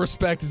crazy. All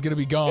respect is going to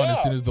be gone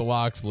as soon as the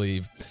locks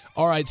leave.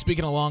 All right,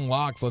 speaking of long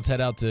locks, let's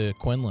head out to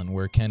Quinlan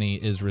where Kenny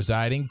is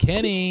residing.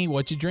 Kenny,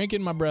 what you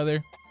drinking, my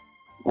brother?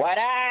 What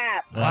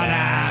up? What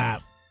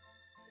up?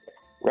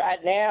 Right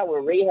now,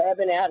 we're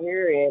rehabbing out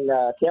here in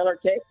Keller,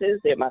 Texas,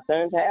 at my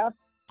son's house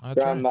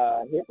from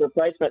hip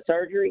replacement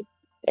surgery,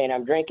 and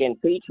I'm drinking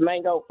peach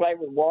mango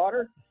flavored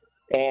water,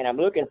 and I'm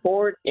looking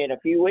forward in a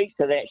few weeks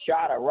to that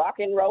shot of rock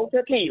and roll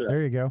tequila.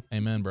 There you go.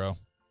 Amen, bro.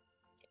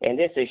 And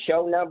this is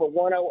show number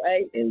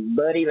 108, and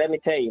buddy, let me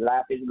tell you,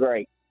 life is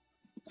great.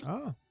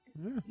 Oh,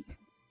 yeah.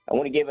 I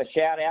want to give a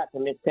shout out to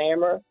Miss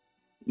Tamara,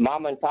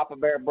 Mama and Papa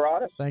Bear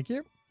brought us. Thank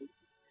you.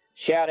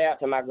 Shout out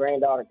to my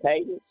granddaughter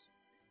Cadence.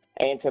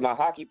 And to my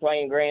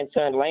hockey-playing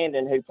grandson,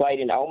 Landon, who played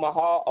in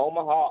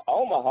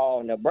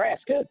Omaha,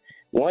 Nebraska,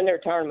 won their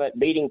tournament,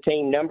 beating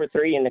team number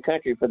 3 in the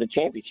country for the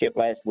championship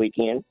last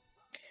weekend.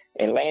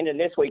 And Landon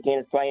this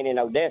weekend is playing in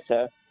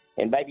Odessa,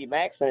 and baby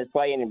Maxon is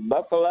playing in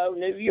Buffalo,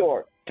 New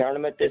York,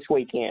 tournament this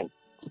weekend.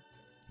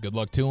 Good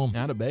luck to him.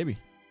 Not a baby.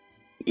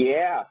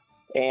 Yeah,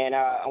 and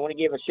I want to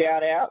give a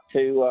shout-out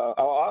to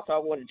also I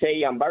want to tell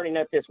you I'm burning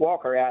up this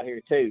walker out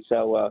here, too,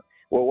 so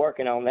we're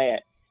working on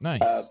that. Nice.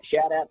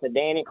 Shout out to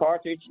Danny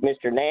Cartridge,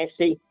 Mr.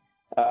 Nasty,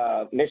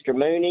 Mr.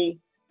 Mooney,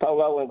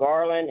 Polo and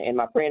Garland, and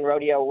my friend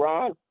Rodeo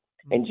Ron.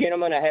 And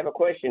gentlemen, I have a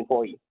question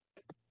for you.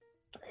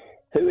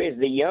 Who is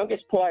the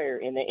youngest player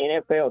in the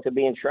NFL to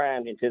be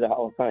enshrined into the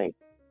Hall of Fame?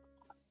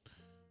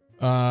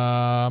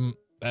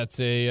 It's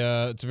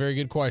a very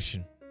good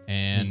question,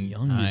 and The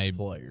youngest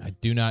player. I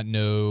do not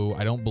know.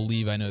 I don't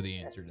believe I know the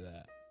answer to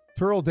that.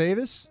 Terrell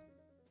Davis,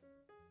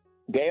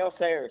 Gale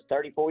Sayers,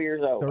 34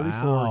 years old. 34.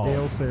 Wow.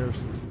 Gale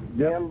Sayers.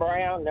 Jim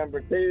Brown,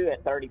 number 2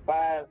 at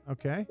 35.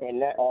 Okay.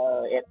 And at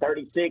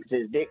 36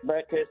 is Dick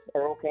Butkus,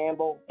 Earl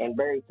Campbell, and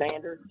Barry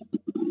Sanders.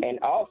 And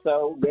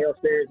also, Gale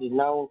Sayers is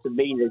known to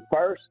be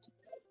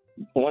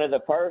one of the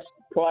first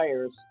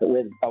players,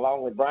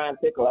 along with Brian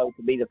Piccolo,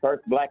 to be the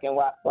first black and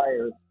white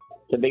players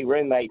to be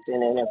roommates in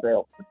the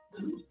NFL.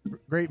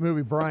 Great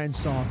movie, Brian's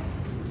song.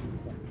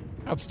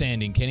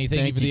 Outstanding, Kenny.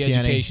 Thank you for the Kenny.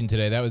 education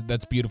today.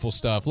 That's beautiful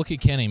stuff. Look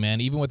at Kenny,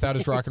 man. Even without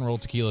his rock and roll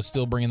tequila,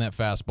 still bringing that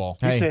fastball.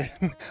 He Hey.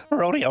 said,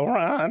 Rodeo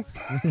Ron.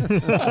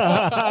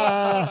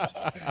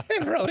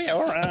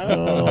 Rodeo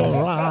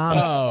Ron.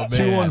 Oh, man.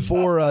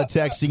 214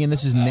 texting, and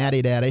this is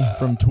Natty Daddy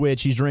from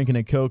Twitch. He's drinking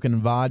a Coke and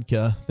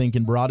vodka,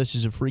 thinking Broadus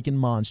is a freaking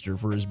monster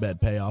for his bet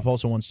payoff.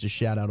 Also wants to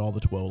shout out all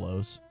the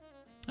Twolos.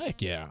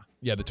 Heck yeah.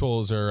 Yeah, the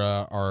Twolos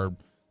are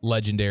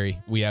legendary.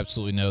 We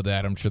absolutely know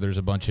that. I'm sure there's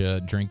a bunch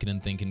of drinking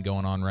and thinking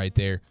going on right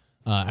there.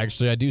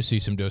 Actually, I do see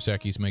some Dos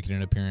Equis making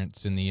an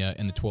appearance in the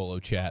Twolo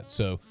chat.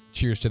 So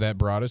cheers to that,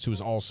 Broadus, who is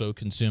also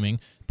consuming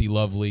the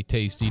lovely,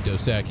 tasty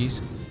Dos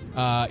Equis.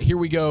 Here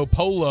we go.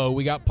 Polo.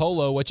 We got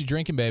Polo. What you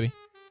drinking, baby?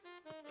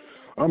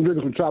 I'm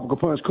drinking some Tropical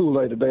Punch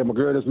Kool-Aid today. My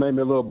girl just made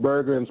me a little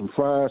burger and some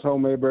fries,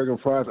 homemade burger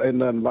and fries. Ain't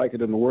nothing like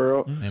it in the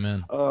world.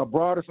 Amen.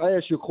 Broadus, I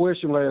asked you a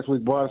question last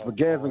week, Broadus, but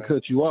Gavin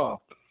cut you off.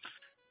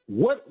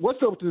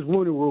 What's up with this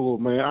Rooney Rule,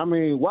 man? I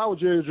mean, why would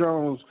Jerry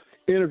Jones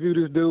interview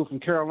this dude from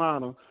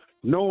Carolina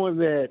knowing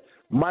that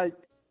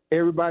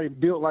everybody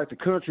built like the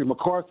country,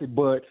 McCarthy,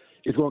 but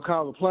is going to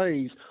call the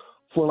plays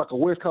for like a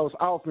West Coast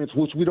offense,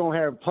 which we don't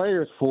have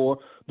players for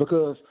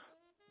because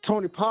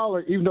Tony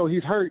Pollard, even though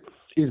he's hurt,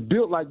 is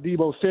built like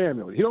Deebo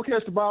Samuel. He don't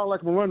catch the ball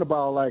like him or run the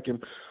ball like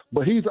him,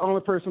 but he's the only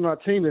person on our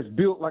team that's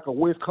built like a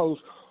West Coast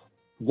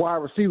wide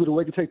receiver, the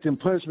way he can take them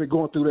punishment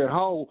going through that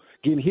hole,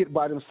 getting hit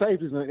by them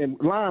safeties and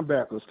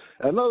linebackers.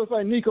 Another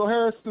thing, Nico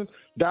Harrison,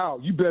 dog,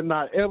 you better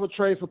not ever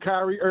trade for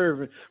Kyrie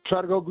Irving.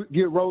 Try to go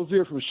get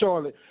Rozier from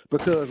Charlotte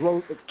because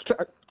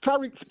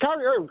Kyrie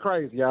Irving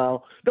crazy,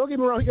 y'all. Don't get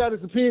me wrong, he got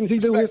his opinions, he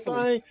do his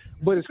thing,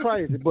 but it's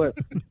crazy. But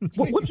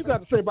what you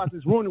got to say about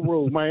this Rooney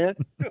Rule, man?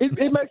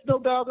 It makes no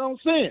doggone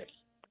sense.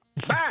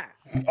 Bye.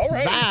 All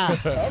right.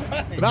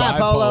 Bye,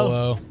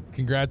 Polo.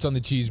 Congrats on the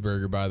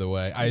cheeseburger, by the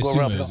way. I Go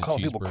assume around it was a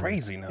calling people cheeseburger.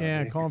 crazy now.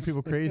 Yeah, calling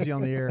people crazy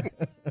on the air.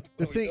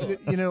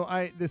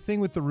 The thing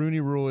with the Rooney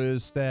Rule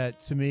is that,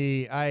 to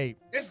me,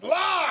 It's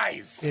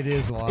lies. it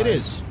is lies. It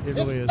is. It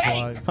really is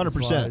lies.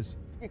 100%.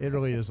 It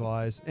really is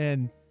lies.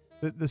 And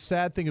the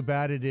sad thing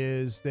about it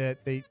is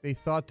that they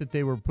thought that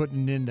they were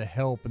putting in to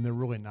help, and they're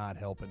really not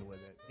helping with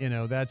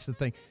it. That's the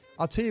thing.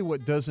 I'll tell you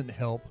what doesn't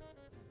help.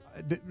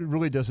 It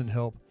really doesn't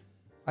help.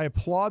 I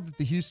applaud that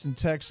the Houston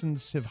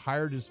Texans have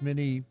hired as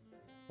many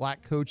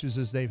black coaches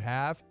as they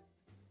have,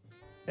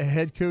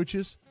 head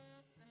coaches.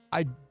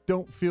 I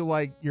don't feel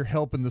like you're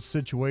helping the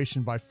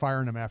situation by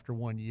firing them after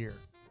 1 year.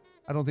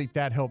 I don't think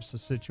that helps the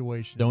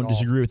situation. Don't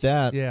disagree with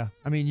that. Yeah.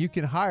 I mean, you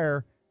can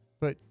hire,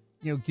 but,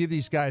 give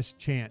these guys a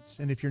chance.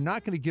 And if you're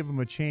not going to give them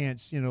a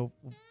chance, we'll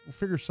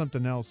figure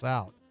something else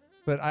out.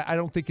 But I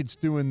don't think it's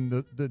doing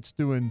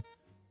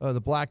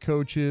the black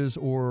coaches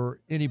or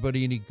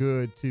anybody any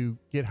good to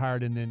get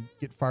hired and then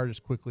get fired as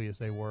quickly as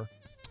they were.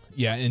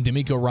 Yeah, and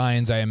D'Amico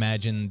Ryans, I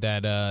imagine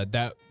that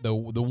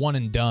the one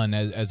and done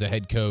as a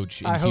head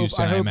coach in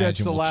Houston, I hope imagine that's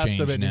the will last change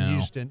of it now. in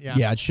Houston. Yeah.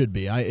 Yeah, it should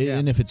be.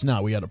 And if it's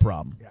not, we got a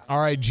problem. Yeah. All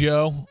right,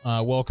 Joe,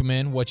 welcome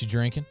in. What you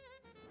drinking?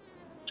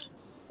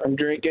 I'm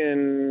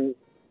drinking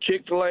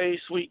Chick-fil-A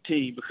sweet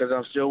tea because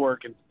I'm still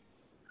working.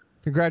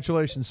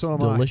 Congratulations. So am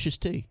Delicious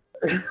tea.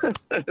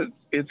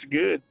 It's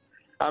good.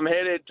 I'm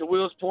headed to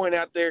Wills Point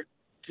out there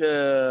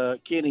to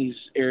Kenny's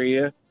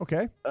area.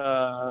 Okay.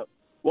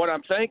 What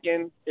I'm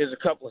thinking is a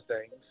couple of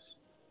things.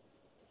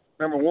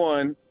 Number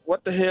one,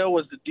 what the hell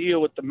was the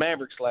deal with the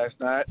Mavericks last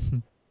night?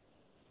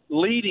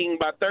 Leading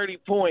by 30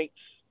 points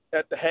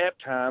at the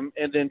halftime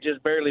and then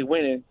just barely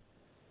winning.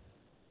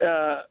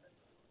 That's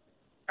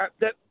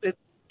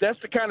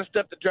the kind of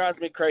stuff that drives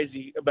me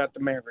crazy about the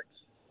Mavericks.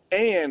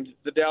 And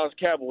the Dallas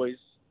Cowboys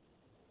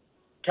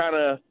kind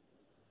of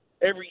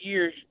every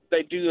year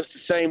they do this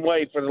the same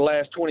way for the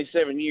last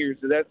 27 years.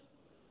 So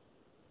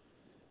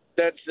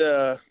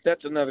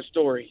that's another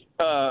story.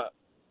 I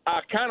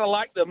kind of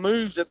like the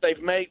moves that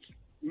they've made,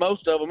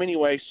 most of them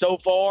anyway, so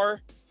far.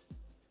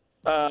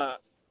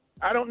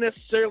 I don't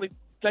necessarily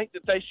think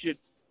that they should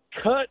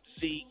cut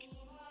Zeke,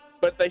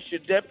 but they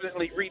should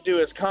definitely redo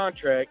his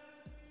contract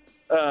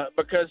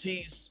because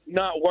he's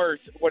not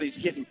worth what he's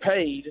getting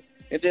paid.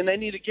 And then they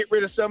need to get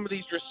rid of some of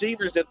these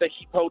receivers that they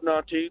keep holding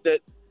on to.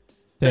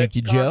 Thank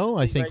you, Joe.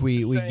 I think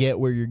we get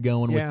where you're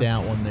going with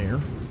that one there.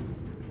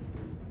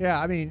 Yeah,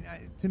 I mean,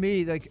 to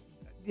me, the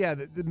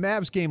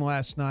Mavs game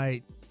last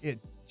night, it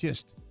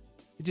just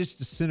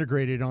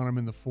disintegrated on them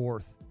in the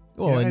fourth.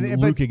 Well,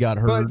 and Luka got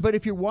hurt. But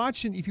if you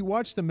watch the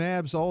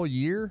Mavs all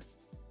year,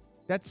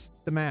 that's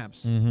the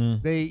Mavs.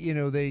 Mm-hmm.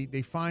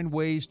 They find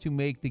ways to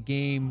make the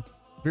game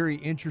very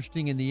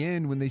interesting in the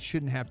end when they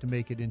shouldn't have to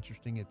make it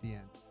interesting at the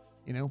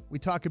end. We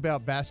talk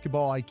about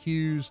basketball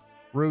IQs,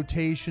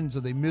 rotations,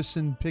 are they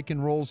missing pick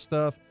and roll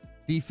stuff,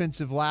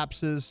 defensive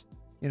lapses.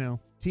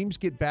 Teams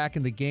get back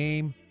in the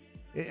game.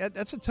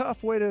 That's a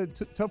tough way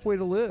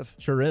to live.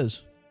 Sure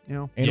is.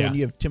 And when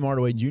you have Tim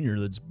Hardaway Jr.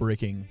 that's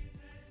bricking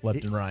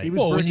left and right.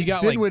 When you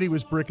got Dinwiddie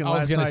was bricking last night. I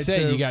was going to say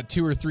too. you got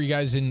 2 or 3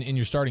 guys in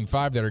your starting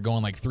 5 that are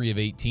going like 3 of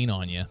 18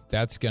 on you.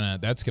 That's gonna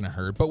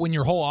hurt. But when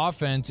your whole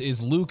offense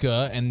is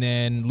Luka and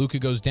then Luka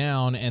goes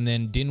down and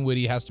then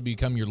Dinwiddie has to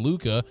become your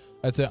Luka,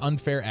 that's an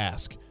unfair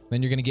ask.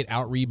 Then you're going to get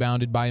out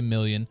rebounded by a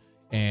million,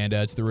 and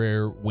it's the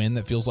rare win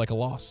that feels like a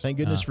loss. Thank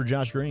goodness for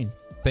Josh Green.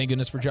 Thank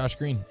goodness for Josh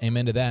Green.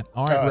 Amen to that.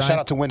 All right, Ryan. Shout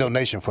out to Window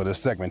Nation for this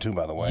segment too,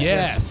 by the way.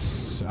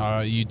 Yes,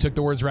 you took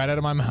the words right out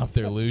of my mouth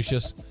there,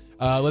 Lucius.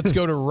 Let's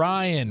go to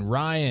Ryan.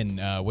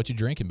 Ryan, what you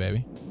drinking,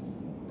 baby?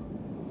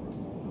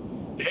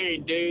 Hey,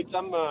 dudes.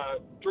 I'm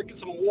drinking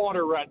some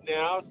water right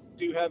now.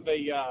 Do have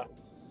a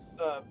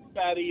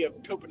fatty of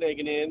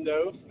Copenhagen in,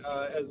 though,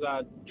 as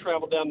I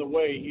travel down the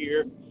way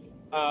here.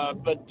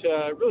 But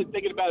really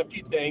thinking about a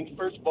few things.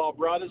 First of all,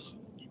 Broadus,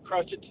 you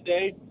crushed it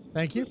today.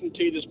 Thank you. Listening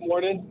to you this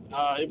morning.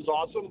 It was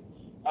awesome.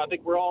 I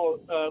think we're all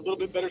a little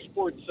bit better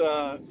sports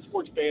fans,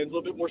 a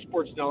little bit more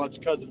sports knowledge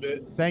because of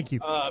it. Thank you.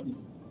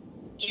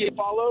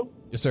 Follow.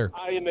 Yes, sir.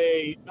 I am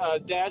a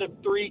dad of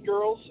 3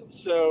 girls,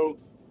 so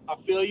I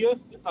feel you.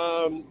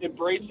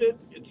 Embrace it.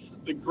 It's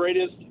the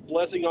greatest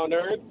blessing on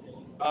earth.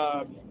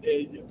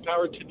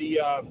 Power to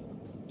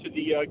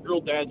the girl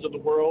dads of the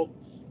world.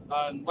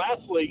 And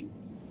lastly,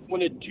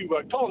 wanted to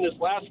call on this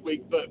last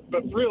week, but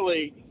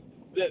really,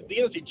 the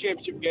NFC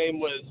Championship game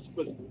was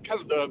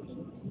kind of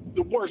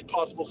the worst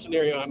possible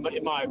scenario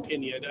in my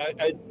opinion.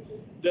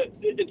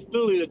 It's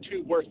literally the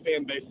 2 worst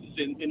fan bases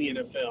in the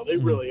NFL. They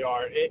really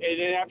are.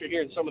 And after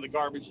hearing some of the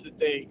garbage that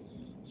they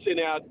sent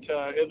out,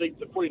 at least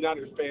the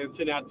 49ers fans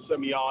sent out to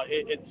some of y'all,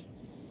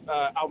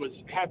 I was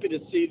happy to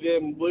see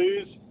them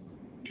lose.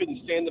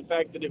 Couldn't stand the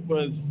fact that it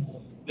was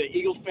the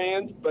Eagles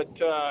fans. But,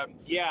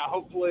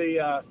 hopefully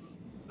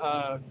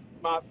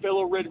my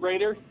fellow Red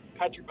Raider,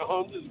 Patrick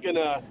Mahomes, is going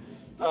to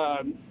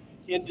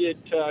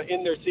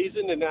end their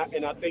season. And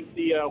I think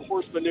the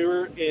horse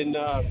manure in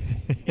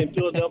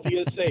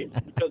Philadelphia is safe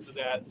because of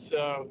that.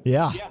 So,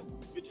 yeah.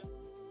 Good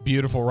job.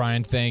 Beautiful,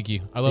 Ryan. Thank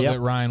you. I love that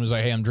Ryan was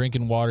like, hey, I'm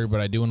drinking water,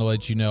 but I do want to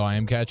let you know I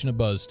am catching a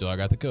buzz still. I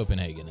got the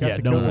Copenhagen.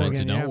 Don't worry.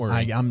 So don't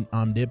worry.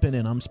 I'm dipping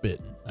and I'm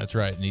spitting. That's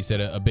right. And he said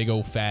a big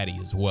old fatty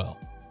as well.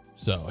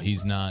 So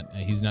he's not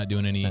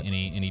doing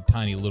any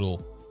tiny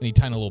little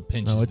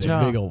pinches. No, it's there.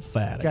 a big old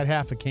fatty. Got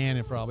half a can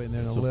in probably in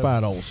there. It's a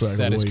fat old sack.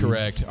 That is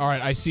correct. All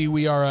right, I see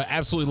we are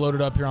absolutely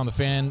loaded up here on the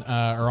fan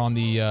or on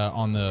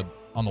the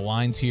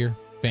lines here.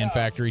 Fan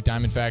Factory,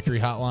 Diamond Factory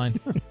hotline.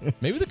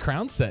 Maybe the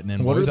crown's setting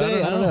in. What boys. are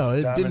they? I don't know.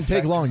 It Diamond didn't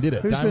take long, did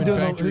it? Who's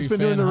been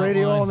doing the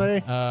radio all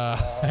day?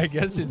 I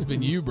guess it's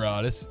been you,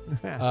 Broadus.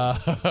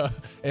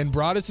 And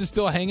Broadus is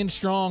still hanging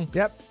strong.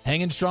 Yep.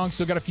 Hanging strong.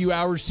 Still got a few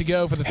hours to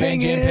go for the Fan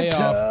Jam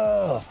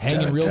payoff.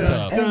 Hanging real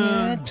tough.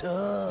 Hanging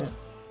tough.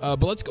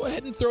 But let's go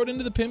ahead and throw it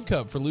into the Pimp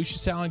Cup for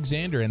Lucius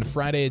Alexander in the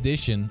Friday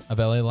edition of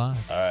LA Live.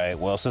 All right,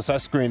 well, since I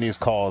screened these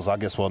calls, I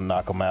guess we'll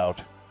knock them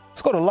out.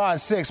 Let's go to line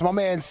 6. My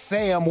man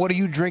Sam, what are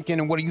you drinking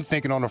and what are you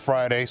thinking on a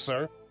Friday,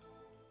 sir?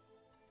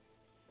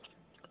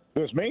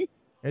 It's me?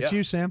 It's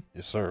you, Sam.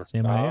 Yes, sir.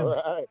 Sam, I am. All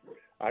right.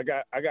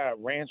 I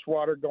got ranch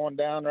water going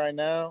down right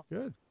now.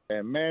 Good.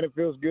 And, man, it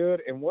feels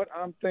good. And what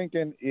I'm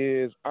thinking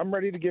is I'm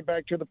ready to get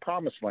back to the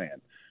promised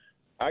land.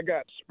 I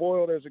got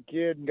spoiled as a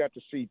kid and got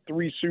to see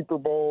 3 Super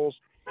Bowls.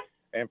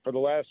 And for the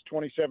last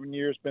 27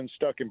 years, been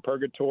stuck in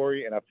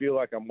purgatory. And I feel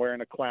like I'm wearing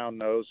a clown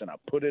nose. And I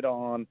put it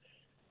on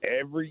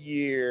every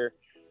year.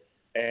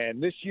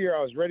 And this year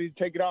I was ready to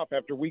take it off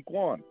after week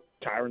 1.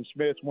 Tyron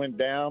Smith went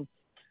down.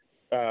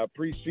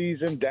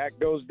 Preseason, Dak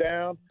goes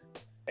down.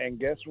 And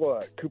guess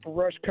what? Cooper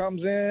Rush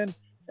comes in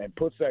and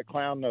puts that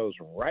clown nose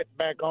right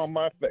back on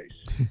my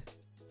face.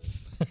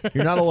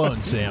 You're not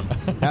alone, Sam.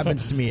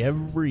 Happens to me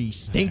every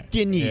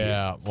stinking year.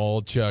 Yeah,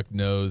 old Chuck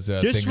knows.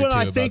 Just when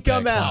I think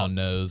I'm out,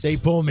 they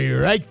pull me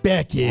right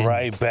back in.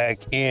 Right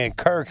back in.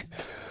 Kirk,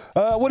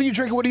 what are you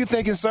drinking? What are you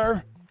thinking,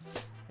 sir?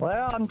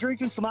 Well, I'm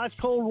drinking some ice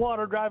cold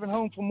water driving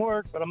home from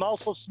work, but I'm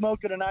also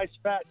smoking a nice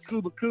fat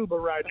Cuba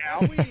right now.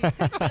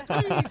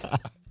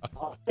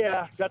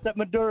 Yeah, got that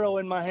Maduro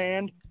in my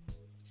hand.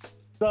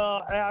 So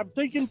I'm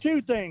thinking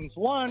 2 things.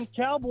 One,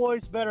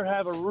 Cowboys better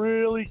have a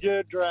really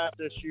good draft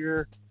this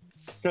year,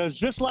 because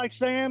just like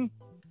Sam,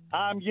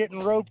 I'm getting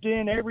roped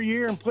in every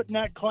year and putting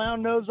that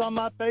clown nose on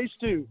my face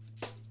too.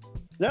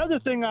 The other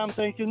thing I'm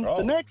thinking,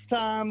 the next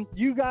time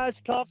you guys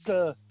talk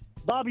to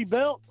Bobby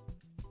Belt,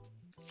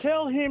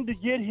 tell him to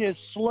get his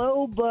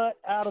slow butt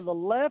out of the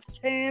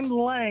left-hand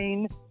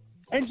lane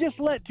and just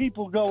let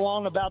people go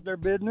on about their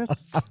business.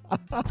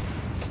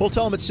 We'll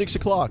tell him at 6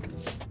 o'clock.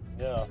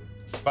 Yeah.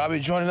 Bobby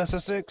joining us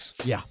at 6?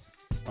 Yeah.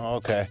 Oh,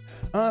 okay.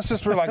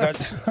 Since we're like...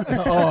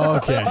 Oh,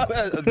 okay.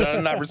 Did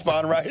I not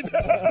respond right?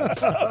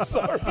 I'm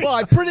sorry. Well,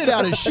 I printed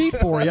out a sheet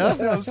for you.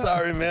 I'm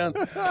sorry, man.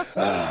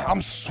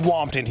 I'm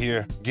swamped in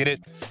here. Get it?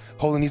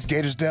 Holding these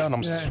gators down,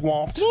 I'm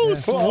swamped. Ooh,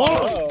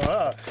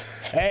 swamped.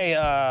 Hey,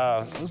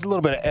 there's a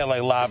little bit of LA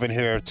Live in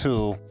here,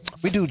 too.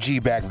 We do G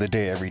Back of the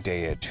Day every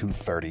day at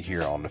 2:30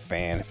 here on The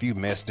Fan. If you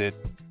missed it,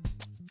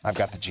 I've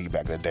got the G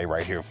Back of the Day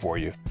right here for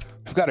you.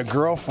 We've got a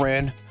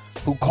girlfriend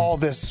who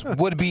called this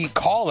would-be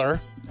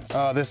caller.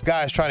 This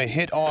guy is trying to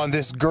hit on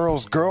this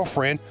girl's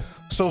girlfriend.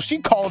 So she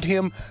called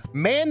him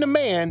man to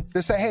man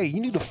to say, hey, you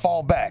need to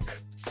fall back.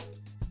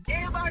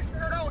 Everybody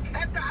said it all.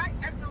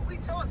 After we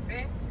talk,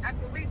 man.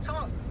 After we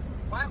talk.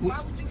 Why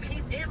would you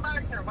keep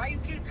inboxing her? Why you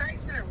keep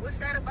texting her? What's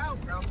that about,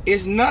 bro?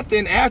 It's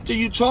nothing. After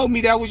you told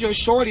me that was your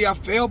shorty, I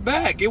fell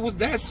back. It was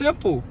that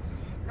simple.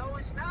 No,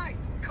 it's not.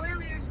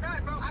 Clearly it's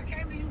not, bro. I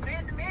came to you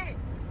man to man.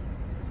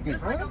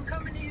 Just like I'm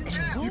coming to you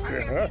now. You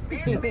said,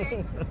 man to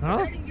man,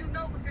 letting you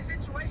know what the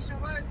situation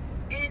was.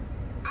 And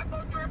I go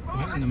through her phone.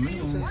 I see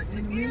you once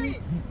again.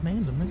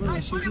 Man to man.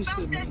 Like, what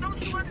about that?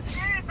 Don't you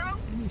understand, bro?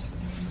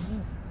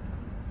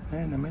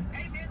 Man to man.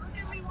 Hey, man, look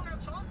at me when I'm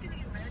talking to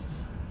you, man.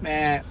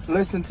 Man,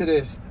 listen to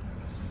this.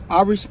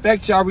 I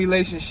respect y'all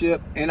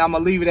relationship, and I'm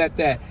going to leave it at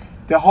that.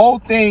 The whole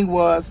thing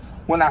was,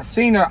 when I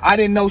seen her, I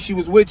didn't know she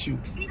was with you.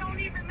 She don't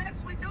even mess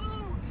with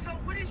dudes. So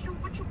what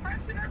you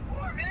pressing her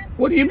for, man?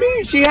 What do you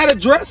mean? She had a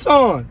dress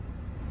on.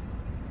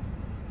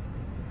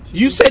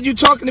 You said you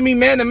talking to me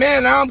man to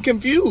man, now I'm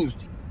confused.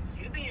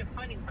 You're being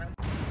funny, bro.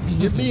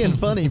 You're being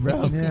funny,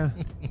 bro. Yeah.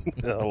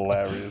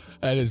 Hilarious.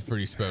 That is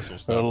pretty special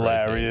stuff.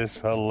 Hilarious.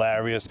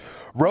 Hilarious.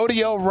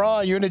 Rodeo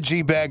Ron, you're in the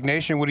G-Bag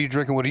Nation. What are you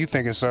drinking? What are you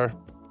thinking, sir?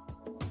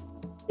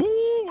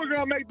 Ooh, we're going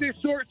to make this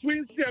short, sweet,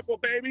 and simple,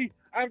 baby.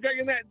 I'm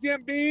drinking that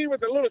Jim Beam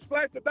with a little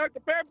splash of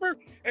Dr. Pepper.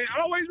 And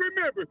always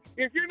remember,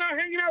 if you're not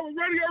hanging out with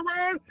Rodeo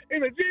Ron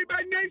in the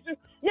G-Bag Nation,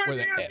 where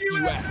the F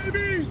you at,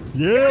 baby?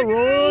 Yeah,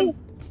 Ron.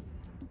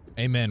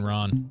 Amen,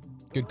 Ron.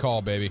 Good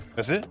call, baby.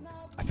 That's it?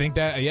 I think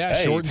that, yeah,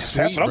 Hey, short and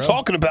sweet, that's what I'm bro.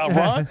 talking about,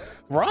 Ron.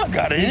 Ron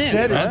got it in. He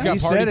said it. Ron's got He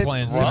party said it.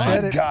 plans. He said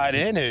Ron it. got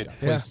in it.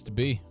 Place to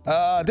be.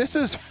 This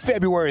is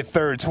February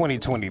 3rd,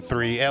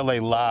 2023. LA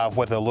Live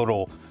with a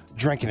little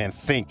drinking and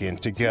thinking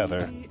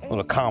together. A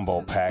little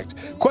combo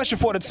packed. Question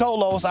for the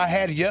Tolos I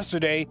had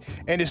yesterday,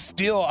 and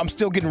I'm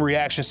still getting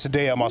reactions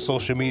today on my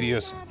social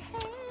medias.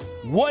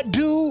 How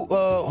do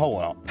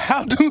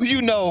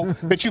you know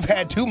that you've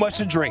had too much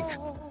to drink?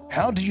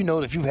 How do you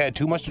know if you've had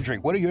too much to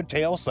drink? What are your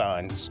tell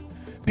signs?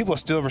 People are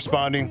still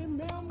responding.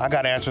 I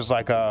got answers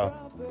like,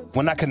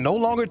 when I can no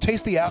longer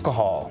taste the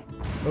alcohol.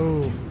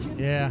 Oh,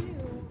 yeah.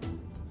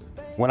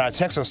 When I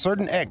text a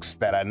certain ex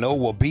that I know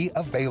will be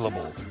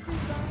available.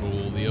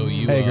 Julio,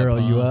 you Hey, up, girl,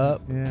 huh? you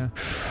up? Yeah.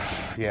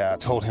 Yeah, I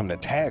told him to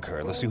tag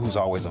her. Let's see who's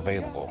always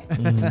available.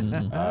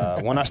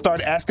 When I start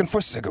asking for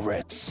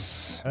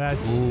cigarettes.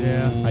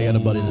 Yeah. I got a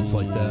buddy that's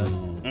like that.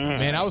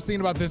 Man, I was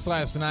thinking about this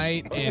last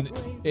night, and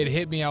it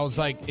hit me. I was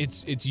like,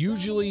 it's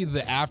usually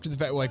the after the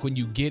fact, like when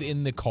you get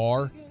in the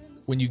car,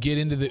 when you get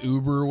into the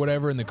Uber or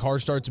whatever, and the car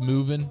starts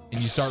moving,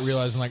 and you start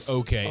realizing, like,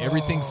 okay,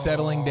 everything's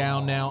settling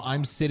down now.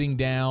 I'm sitting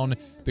down.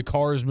 The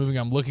car is moving.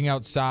 I'm looking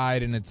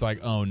outside, and it's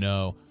like, oh,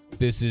 no.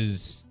 This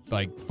is,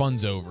 like,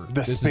 fun's over. The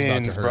this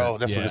spins, is about to hurt. bro.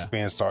 That's when the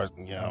spin starts.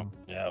 Yeah.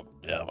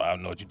 I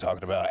know what you're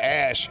talking about.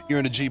 Ash, you're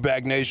in the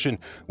G-Bag Nation.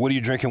 What are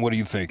you drinking? What are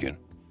you thinking?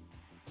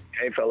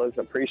 Hey, fellas,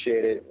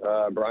 appreciate it.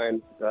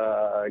 Brian,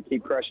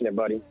 keep crushing it,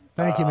 buddy.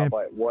 Thank you, man.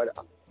 But what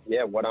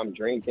I'm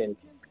drinking,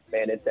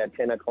 man, it's that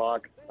 10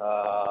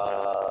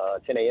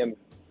 a.m.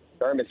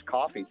 thermos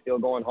coffee, still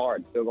going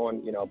hard, still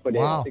going, put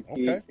in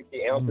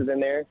 60 ounces in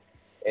there,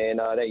 and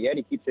that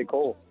Yeti keeps it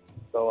cool.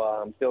 So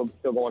I'm still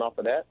going off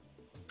of that.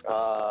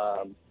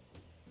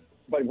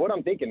 But what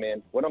I'm thinking,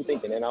 and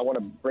I want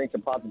to bring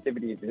some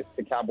positivity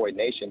to Cowboy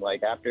Nation.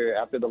 Like after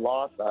the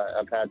loss,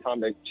 I've had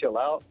time to chill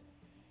out.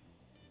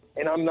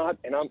 And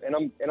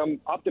I'm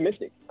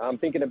optimistic. I'm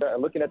thinking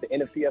about looking at the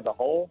NFC as a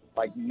whole.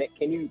 Like,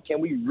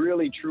 can we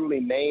really truly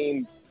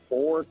name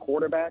 4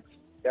 quarterbacks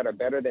that are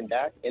better than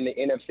Dak in the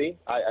NFC?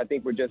 I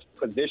think we're just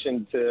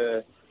positioned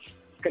to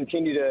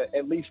continue to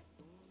at least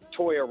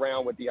toy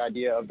around with the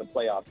idea of the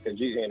playoffs because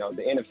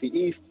the NFC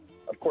East.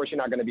 Of course, you're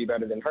not going to be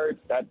better than Hurts.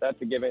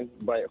 That's a given.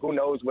 But who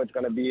knows what's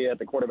going to be at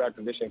the quarterback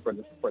position for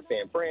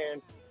San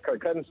Fran.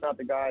 Kirk Cousins not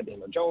the guy.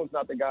 Daniel Jones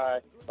not the guy.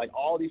 Like,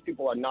 all these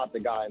people are not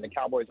the guy, and the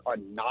Cowboys are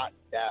not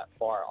that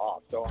far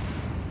off. So,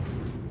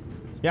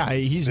 yeah,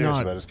 he's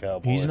not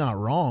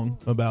wrong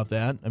about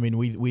that. I mean,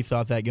 we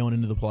thought that going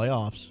into the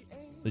playoffs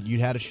that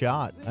you'd had a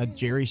shot.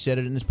 Jerry said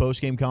it in his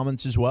post-game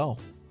comments as well.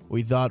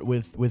 We thought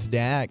with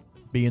Dak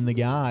being the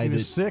guy he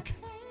was sick,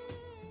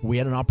 we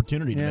had an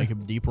opportunity to make a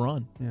deep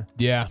run.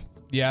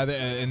 Yeah,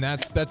 and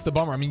that's the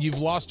bummer. I mean,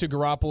 you've lost to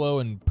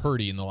Garoppolo and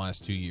Purdy in the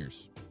last 2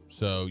 years,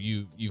 so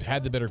you've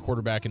had the better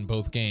quarterback in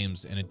both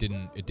games, and it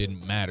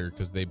didn't matter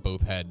because they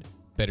both had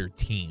better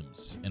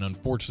teams. And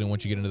unfortunately,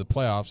 once you get into the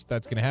playoffs,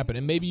 that's going to happen.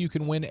 And maybe you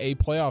can win a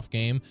playoff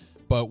game,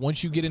 but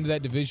once you get into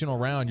that divisional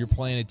round, you're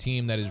playing a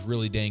team that is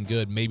really dang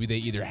good. Maybe they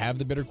either have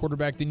the better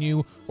quarterback than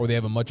you, or they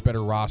have a much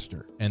better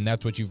roster, and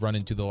that's what you've run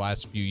into the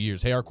last few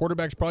years. Hey, our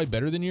quarterback's probably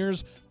better than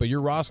yours, but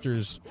your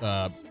roster's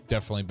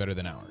definitely better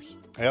than ours.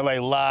 LA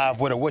Live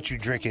with a what you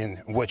drinking,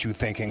 what you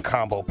thinking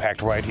combo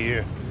packed right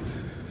here.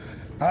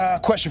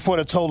 Question for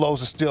the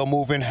Tolos is still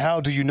moving. How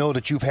do you know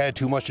that you've had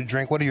too much to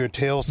drink? What are your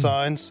tell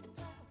signs?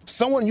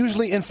 Someone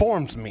usually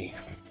informs me.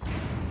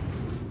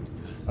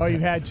 Oh,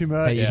 you've had too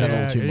much. Hey, you had a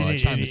little too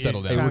much. Time to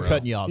settle down. Hey, we're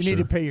cutting you off, You need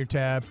to pay your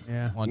tab.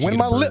 Yeah. When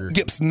my lip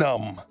gets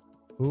numb.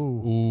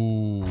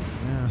 Ooh.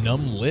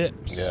 Numb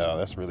lips. Yeah,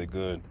 that's really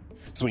good.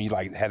 It's when you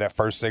had that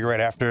first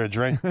cigarette after a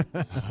drink.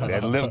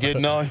 That lip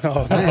getting on.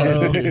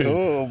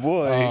 Oh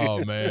boy.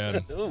 Oh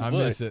man, I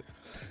miss it.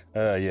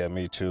 Yeah,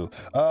 me too.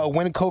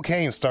 When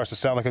cocaine starts to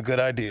sound like a good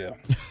idea.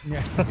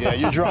 Yeah,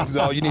 you're drunk,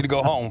 though. You need to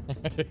go home.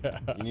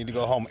 You need to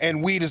go home.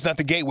 And weed is not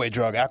the gateway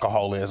drug.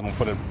 Alcohol is. I'm going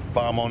to put a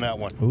bomb on that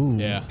one. Ooh,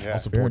 yeah. I'll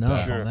support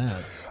that. Sure. On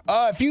that.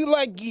 If you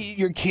let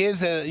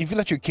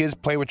your kids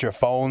play with your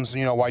phones,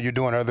 while you're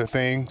doing other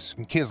things,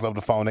 kids love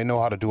the phone. They know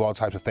how to do all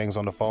types of things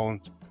on the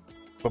phone.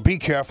 But be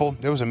careful.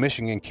 There was a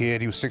Michigan kid.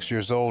 He was 6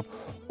 years old.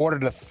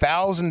 Ordered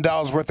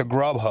 $1,000 worth of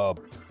Grubhub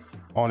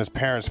on his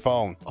parents'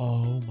 phone.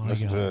 Oh, my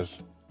Listen God. to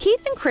this.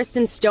 Keith and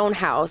Kristen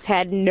Stonehouse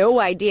had no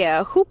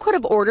idea who could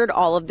have ordered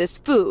all of this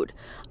food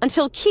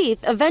until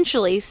Keith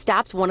eventually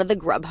stopped one of the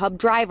Grubhub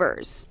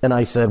drivers. And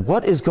I said,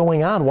 "What is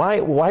going on? Why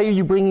are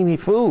you bringing me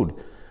food?"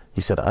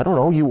 He said, "I don't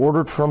know. You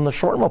ordered from the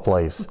shawarma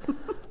place."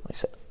 I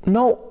said,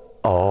 "No."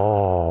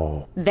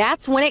 Oh.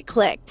 That's when it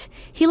clicked.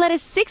 He let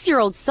his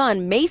 6-year-old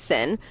son,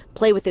 Mason,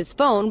 play with his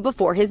phone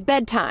before his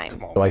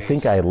bedtime. So I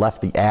think I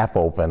left the app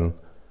open,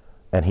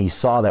 and he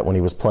saw that when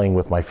he was playing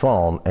with my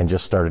phone and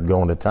just started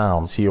going to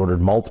town. So he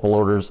ordered multiple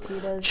orders,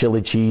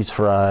 chili cheese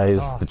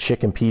fries, the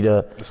chicken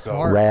pita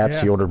wraps.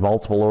 Yeah. He ordered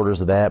multiple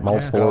orders of that,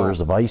 multiple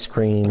orders of ice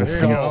cream,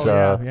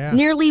 pizza.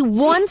 Nearly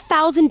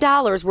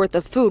 $1,000 worth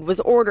of food was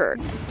ordered.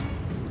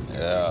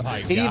 Yeah.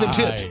 He even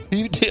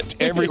tipped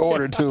every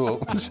order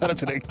too. Shout out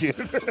to that kid.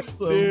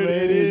 Dude,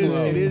 it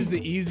is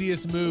the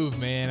easiest move,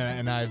 man,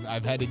 and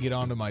I've had to get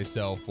onto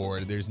myself for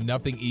it. There's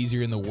nothing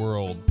easier in the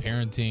world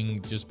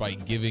parenting just by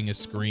giving a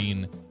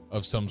screen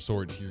of some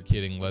sort to your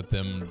kid and let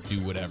them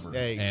do whatever.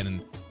 Hey.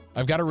 And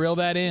I've got to reel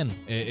that in.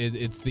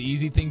 It's the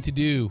easy thing to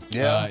do.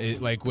 Yeah.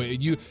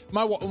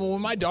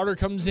 When my daughter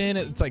comes in,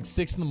 it's like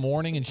 6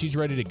 a.m. and she's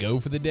ready to go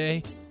for the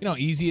day. You know how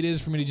easy it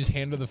is for me to just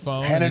hand her the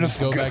phone and just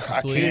go back to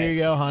sleep. Here you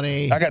go,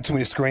 honey. I got too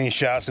many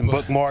screenshots and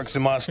bookmarks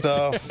in my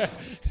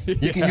stuff.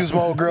 You can use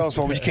my old girl's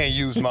phone, but you can't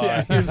use mine.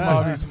 Yeah, use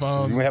mommy's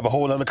phone. We have a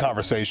whole other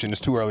conversation. It's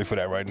too early for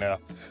that right now.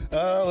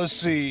 Let's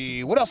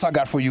see. What else I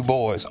got for you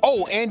boys?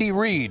 Oh, Andy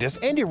Reid. Does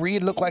Andy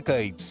Reid look like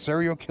a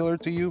serial killer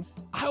to you?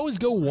 I always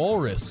go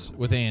walrus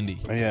with Andy.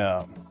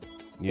 Yeah.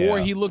 Or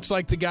he looks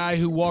like the guy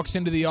who walks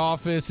into the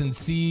office and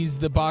sees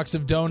the box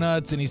of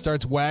donuts and he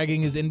starts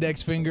wagging his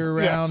index finger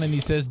around and he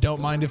says, "Don't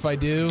mind if I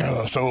do."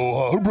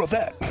 Who brought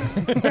that?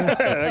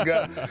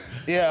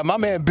 Yeah, my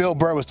man Bill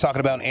Burr was talking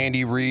about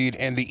Andy Reid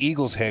and the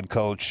Eagles head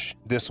coach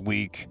this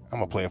week. I'm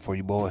going to play it for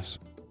you boys.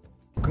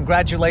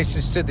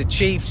 Congratulations to the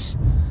Chiefs.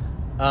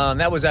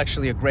 That was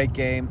actually a great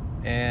game.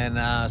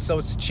 And so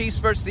it's the Chiefs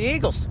versus the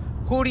Eagles.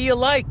 Who do you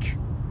like?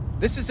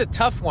 This is a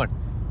tough one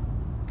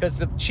because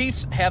the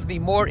Chiefs have the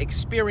more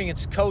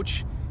experienced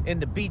coach in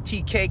the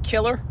BTK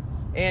killer,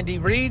 Andy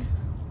Reid.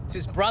 It's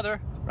his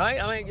brother, right?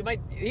 I mean,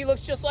 he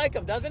looks just like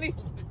him, doesn't he?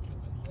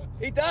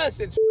 He does.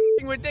 It's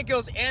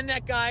ridiculous. And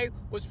that guy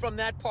was from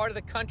that part of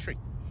the country.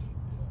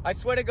 I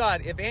swear to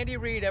God, if Andy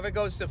Reid ever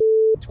goes to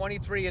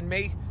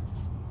 23andMe,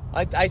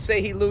 I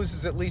say he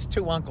loses at least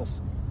 2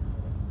 uncles.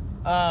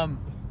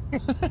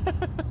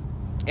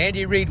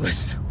 Andy Reid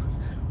was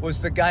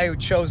the guy who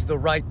chose the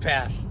right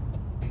path.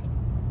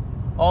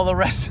 All the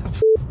rest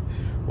of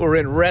them were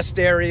in rest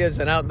areas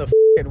and out in the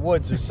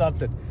woods or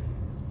something.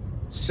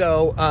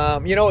 So,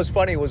 what's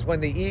funny was when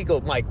the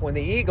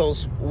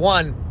Eagles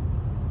won,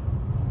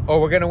 or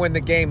were going to win the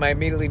game, I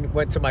immediately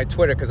went to my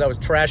Twitter because I was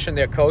trashing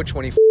their coach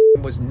when he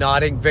was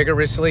nodding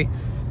vigorously,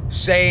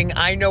 saying,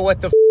 "I know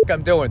what the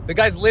I'm doing." The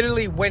guy's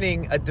literally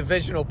winning a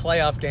divisional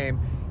playoff game,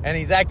 and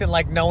he's acting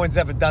like no one's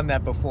ever done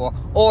that before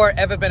or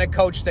ever been a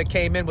coach that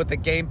came in with a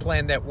game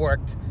plan that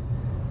worked.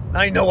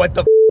 I know what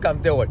the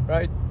I'm doing,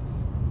 right?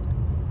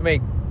 I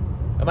mean,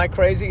 am I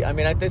crazy? I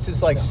mean, this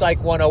is like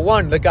Psych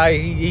 101. The guy,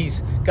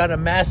 he's got a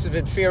massive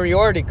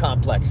inferiority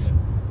complex,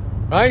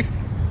 right?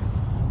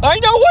 I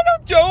know what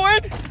I'm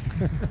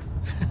doing.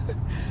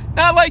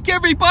 Not like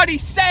everybody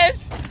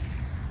says.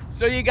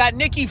 So you got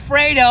Nicky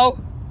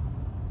Fredo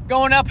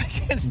going up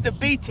against the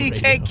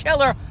BTK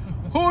killer.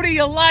 Who do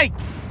you like?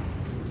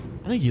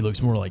 I think he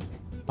looks more like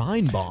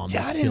Feinbaum.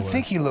 Yeah, I didn't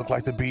think he looked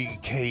like the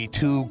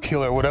BK2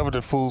 killer, whatever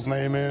the fool's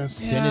name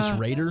is. Yeah.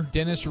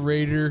 Dennis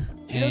Rader.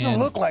 He doesn't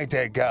look like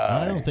that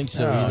guy. I don't think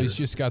so. No, he's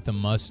just got the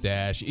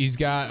mustache. He's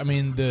got, I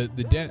mean, the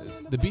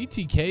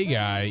BTK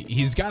guy,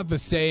 he's got the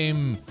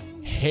same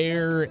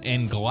hair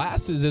and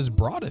glasses as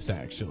Broadus,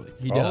 actually.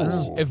 He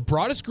does. If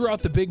Broadus grew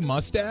out the big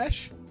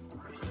mustache,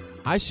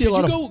 I see a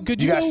lot of.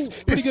 Could you go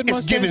pretty good mustache?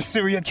 It's given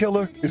serial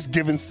killer. It's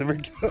given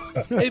serial killer.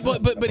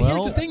 But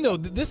here's the thing, though.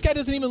 This guy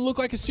doesn't even look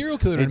like a serial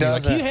killer to me.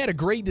 Like, he had a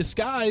great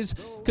disguise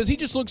because he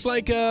just looks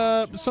like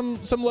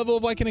some level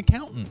of like an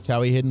accountant. That's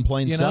how he hid in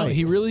plain sight.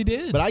 He really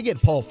did. But I get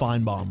Paul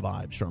Feinbaum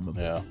vibes from him.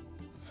 Yeah.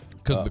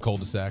 Because of the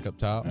cul-de-sac up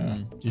top.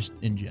 Just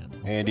in general.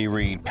 Andy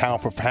Reid,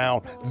 pound for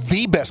pound,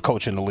 the best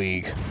coach in the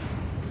league.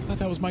 I thought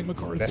that was Mike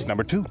McCarthy. That's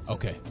number 2.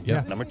 Okay.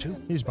 Yeah, number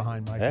 2. He's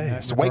behind Mike. Hey,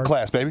 it's a weight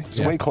class, baby. It's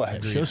a weight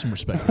class. Show some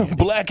respect.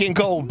 Black and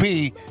Gold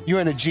B, you're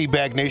in the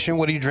G-Bag Nation.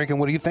 What are you drinking?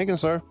 What are you thinking,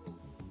 sir?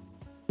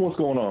 What's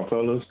going on,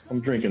 fellas? I'm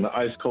drinking the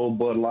ice cold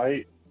Bud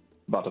Light.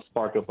 About to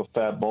spark up a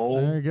fat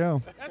bowl. There you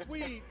go. That's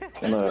weed.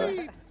 And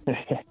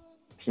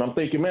I'm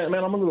thinking, man,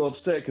 I'm a little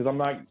upset because I'm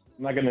not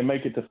going to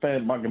make it to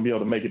Fan. I'm not going to be able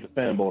to make it to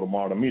Fan Bowl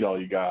tomorrow to meet all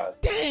you guys.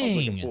 Dang. I'm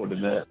looking forward to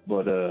that.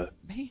 But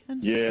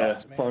yeah,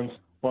 funds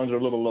are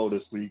a little low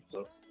this week,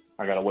 so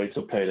I got to wait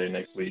till payday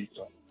next week.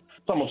 So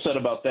I'm upset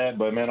about that,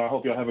 but man, I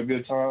hope y'all have a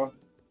good time.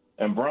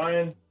 And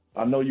Brian,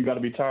 I know you got to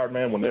be tired,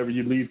 man. Whenever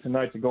you leave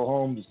tonight to go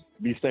home, just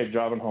be safe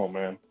driving home,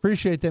 man.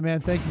 Appreciate that,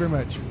 man. Thank you very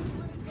much.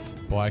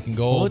 Black and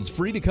Gold. Well, it's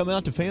free to come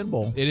out to Fan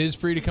Bowl. It is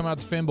free to come out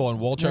to Fan Bowl, and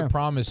Walchuk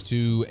promised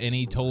to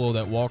any Tolo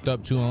that walked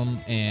up to him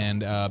and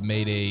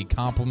made a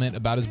compliment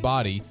about his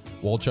body,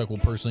 Walchuk will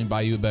personally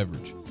buy you a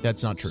beverage.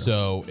 That's not true.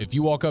 So if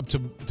you walk up to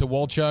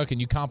Walchuk and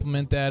you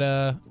compliment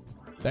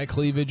that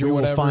cleavage or we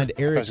whatever, will find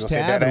Eric's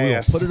tab and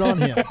we'll put it on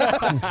him.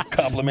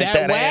 Compliment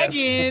that ass.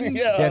 wagon.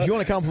 Yeah, if you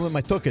want to compliment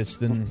my tuchus,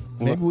 then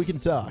maybe we can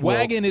talk.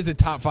 Wagon is a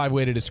top 5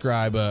 way to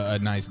describe a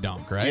nice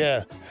dunk, right?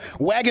 Yeah.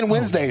 Wagon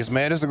Wednesdays,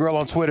 man. There's a girl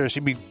on Twitter.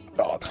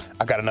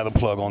 I got another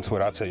plug on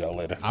Twitter. I'll tell y'all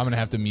later. I'm going to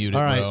have to mute it,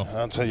 All right. bro.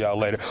 I'll tell y'all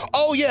later.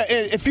 Oh, yeah.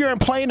 If you're in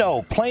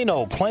Plano, pay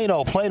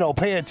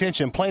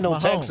attention. Plano,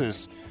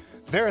 Texas.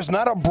 There is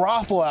not a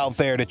brothel out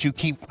there that you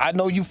keep. I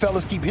know you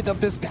fellas keep hitting up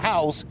this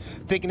house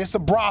thinking it's a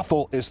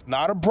brothel. It's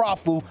not a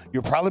brothel.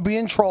 You're probably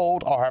being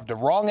trolled or have the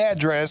wrong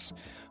address.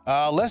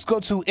 Let's go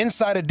to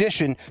Inside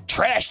Edition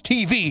Trash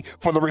TV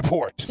for the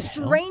report.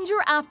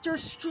 Stranger after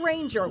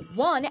stranger,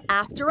 one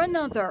after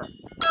another.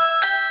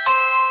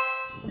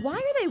 Why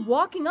are they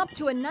walking up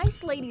to a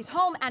nice lady's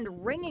home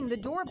and ringing the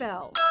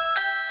doorbell?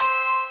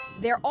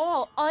 They're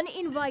all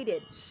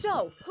uninvited.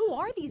 So, who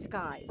are these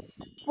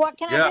guys? What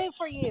can I do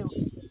for you?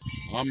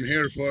 I'm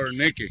here for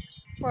Nikki.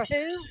 For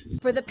who?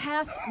 For the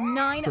past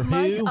 9 For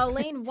months, who?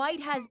 Elaine White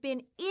has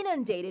been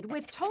inundated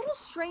with total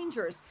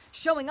strangers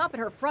showing up at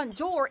her front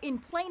door in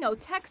Plano,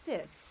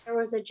 Texas. There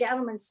was a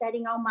gentleman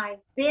sitting on my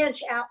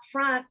bench out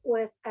front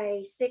with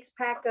a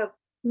 6-pack of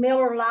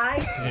Miller Lite,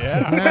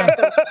 6-pack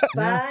of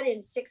Bud,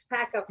 and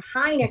 6-pack of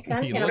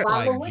Heineken, You and a look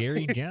bottle like of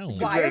Jerry whiskey. Jones.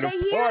 Why are Ready they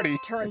to here? party.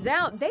 Turns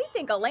out they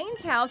think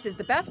Elaine's house is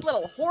the best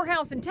little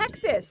whorehouse in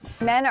Texas.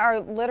 Men are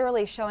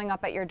literally showing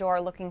up at your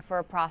door looking for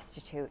a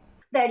prostitute.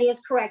 That is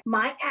correct.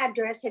 My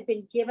address had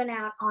been given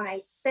out on a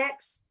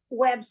sex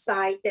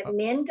website that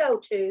men go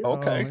to.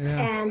 Okay. Oh,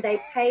 yeah. And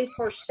they pay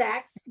for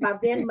sex by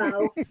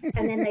Venmo,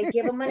 and then they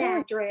give them an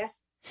address,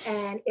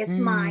 and it's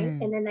mine,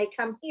 and then they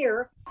come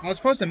here. I was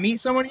supposed to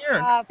meet someone here.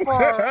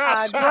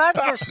 For drugs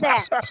or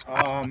sex?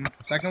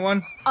 Second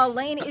one.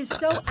 Elaine is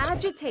so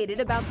agitated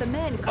about the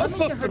men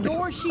coming to her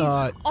door, she's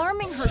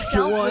arming second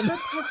herself one. with a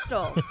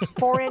pistol.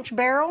 4-inch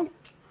barrel.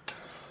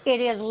 It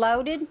is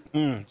loaded,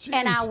 and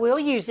I will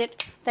use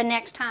it the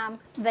next time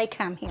they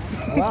come here.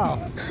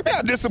 Wow.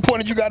 How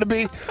disappointed you got to be.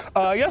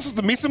 You're supposed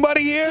to meet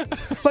somebody here?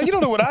 Like, you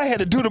don't know what I had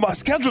to do to my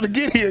schedule to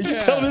get here. You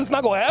tell me it's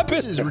not going to happen?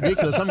 This is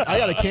ridiculous. I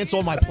got to cancel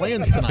all my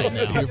plans tonight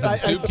now. Here for the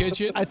soup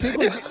kitchen? I think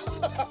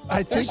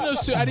There's no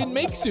soup. I didn't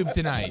make soup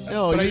tonight.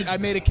 No, but I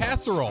made a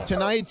casserole.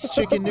 Tonight's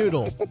chicken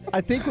noodle.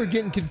 I think we're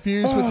getting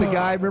confused with the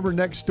guy. Remember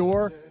next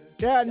door?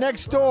 Yeah,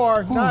 next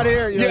door, not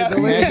here. Yeah.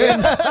 The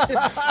Megan.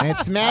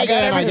 It's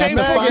Megan. I got the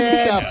fun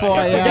stuff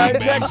for you.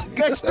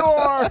 Next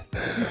door.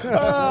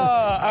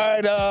 All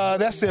right,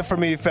 that's it for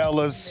me,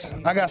 fellas.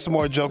 I got some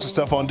more jokes and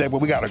stuff on deck, but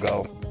we got to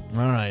go.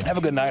 All right. Have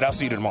a good night. I'll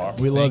see you tomorrow.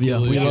 We love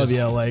you. We love you,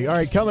 LA. All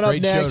right, coming up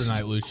Great next. show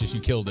tonight, Lucius.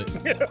 You killed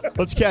it.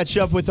 Let's catch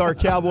up with our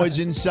Cowboys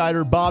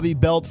insider, Bobby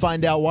Belt,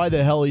 find out why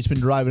the hell he's been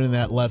driving in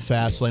that left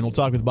fast lane. We'll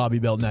talk with Bobby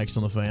Belt next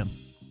on The Fan.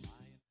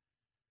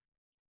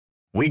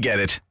 We get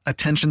it.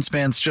 Attention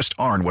spans just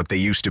aren't what they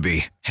used to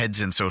be. Heads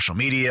in social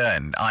media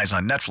and eyes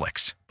on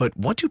Netflix. But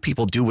what do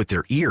people do with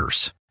their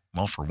ears?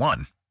 Well, for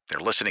one, they're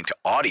listening to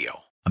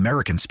audio.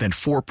 Americans spend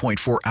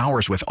 4.4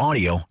 hours with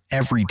audio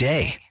every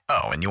day.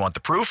 Oh, and you want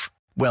the proof?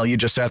 Well, you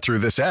just sat through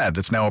this ad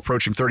that's now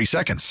approaching 30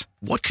 seconds.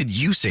 What could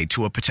you say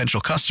to a potential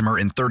customer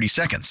in 30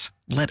 seconds?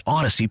 Let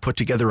Odyssey put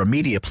together a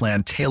media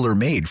plan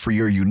tailor-made for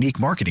your unique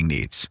marketing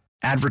needs.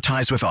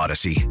 Advertise with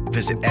Odyssey.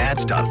 Visit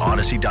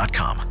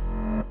ads.odyssey.com.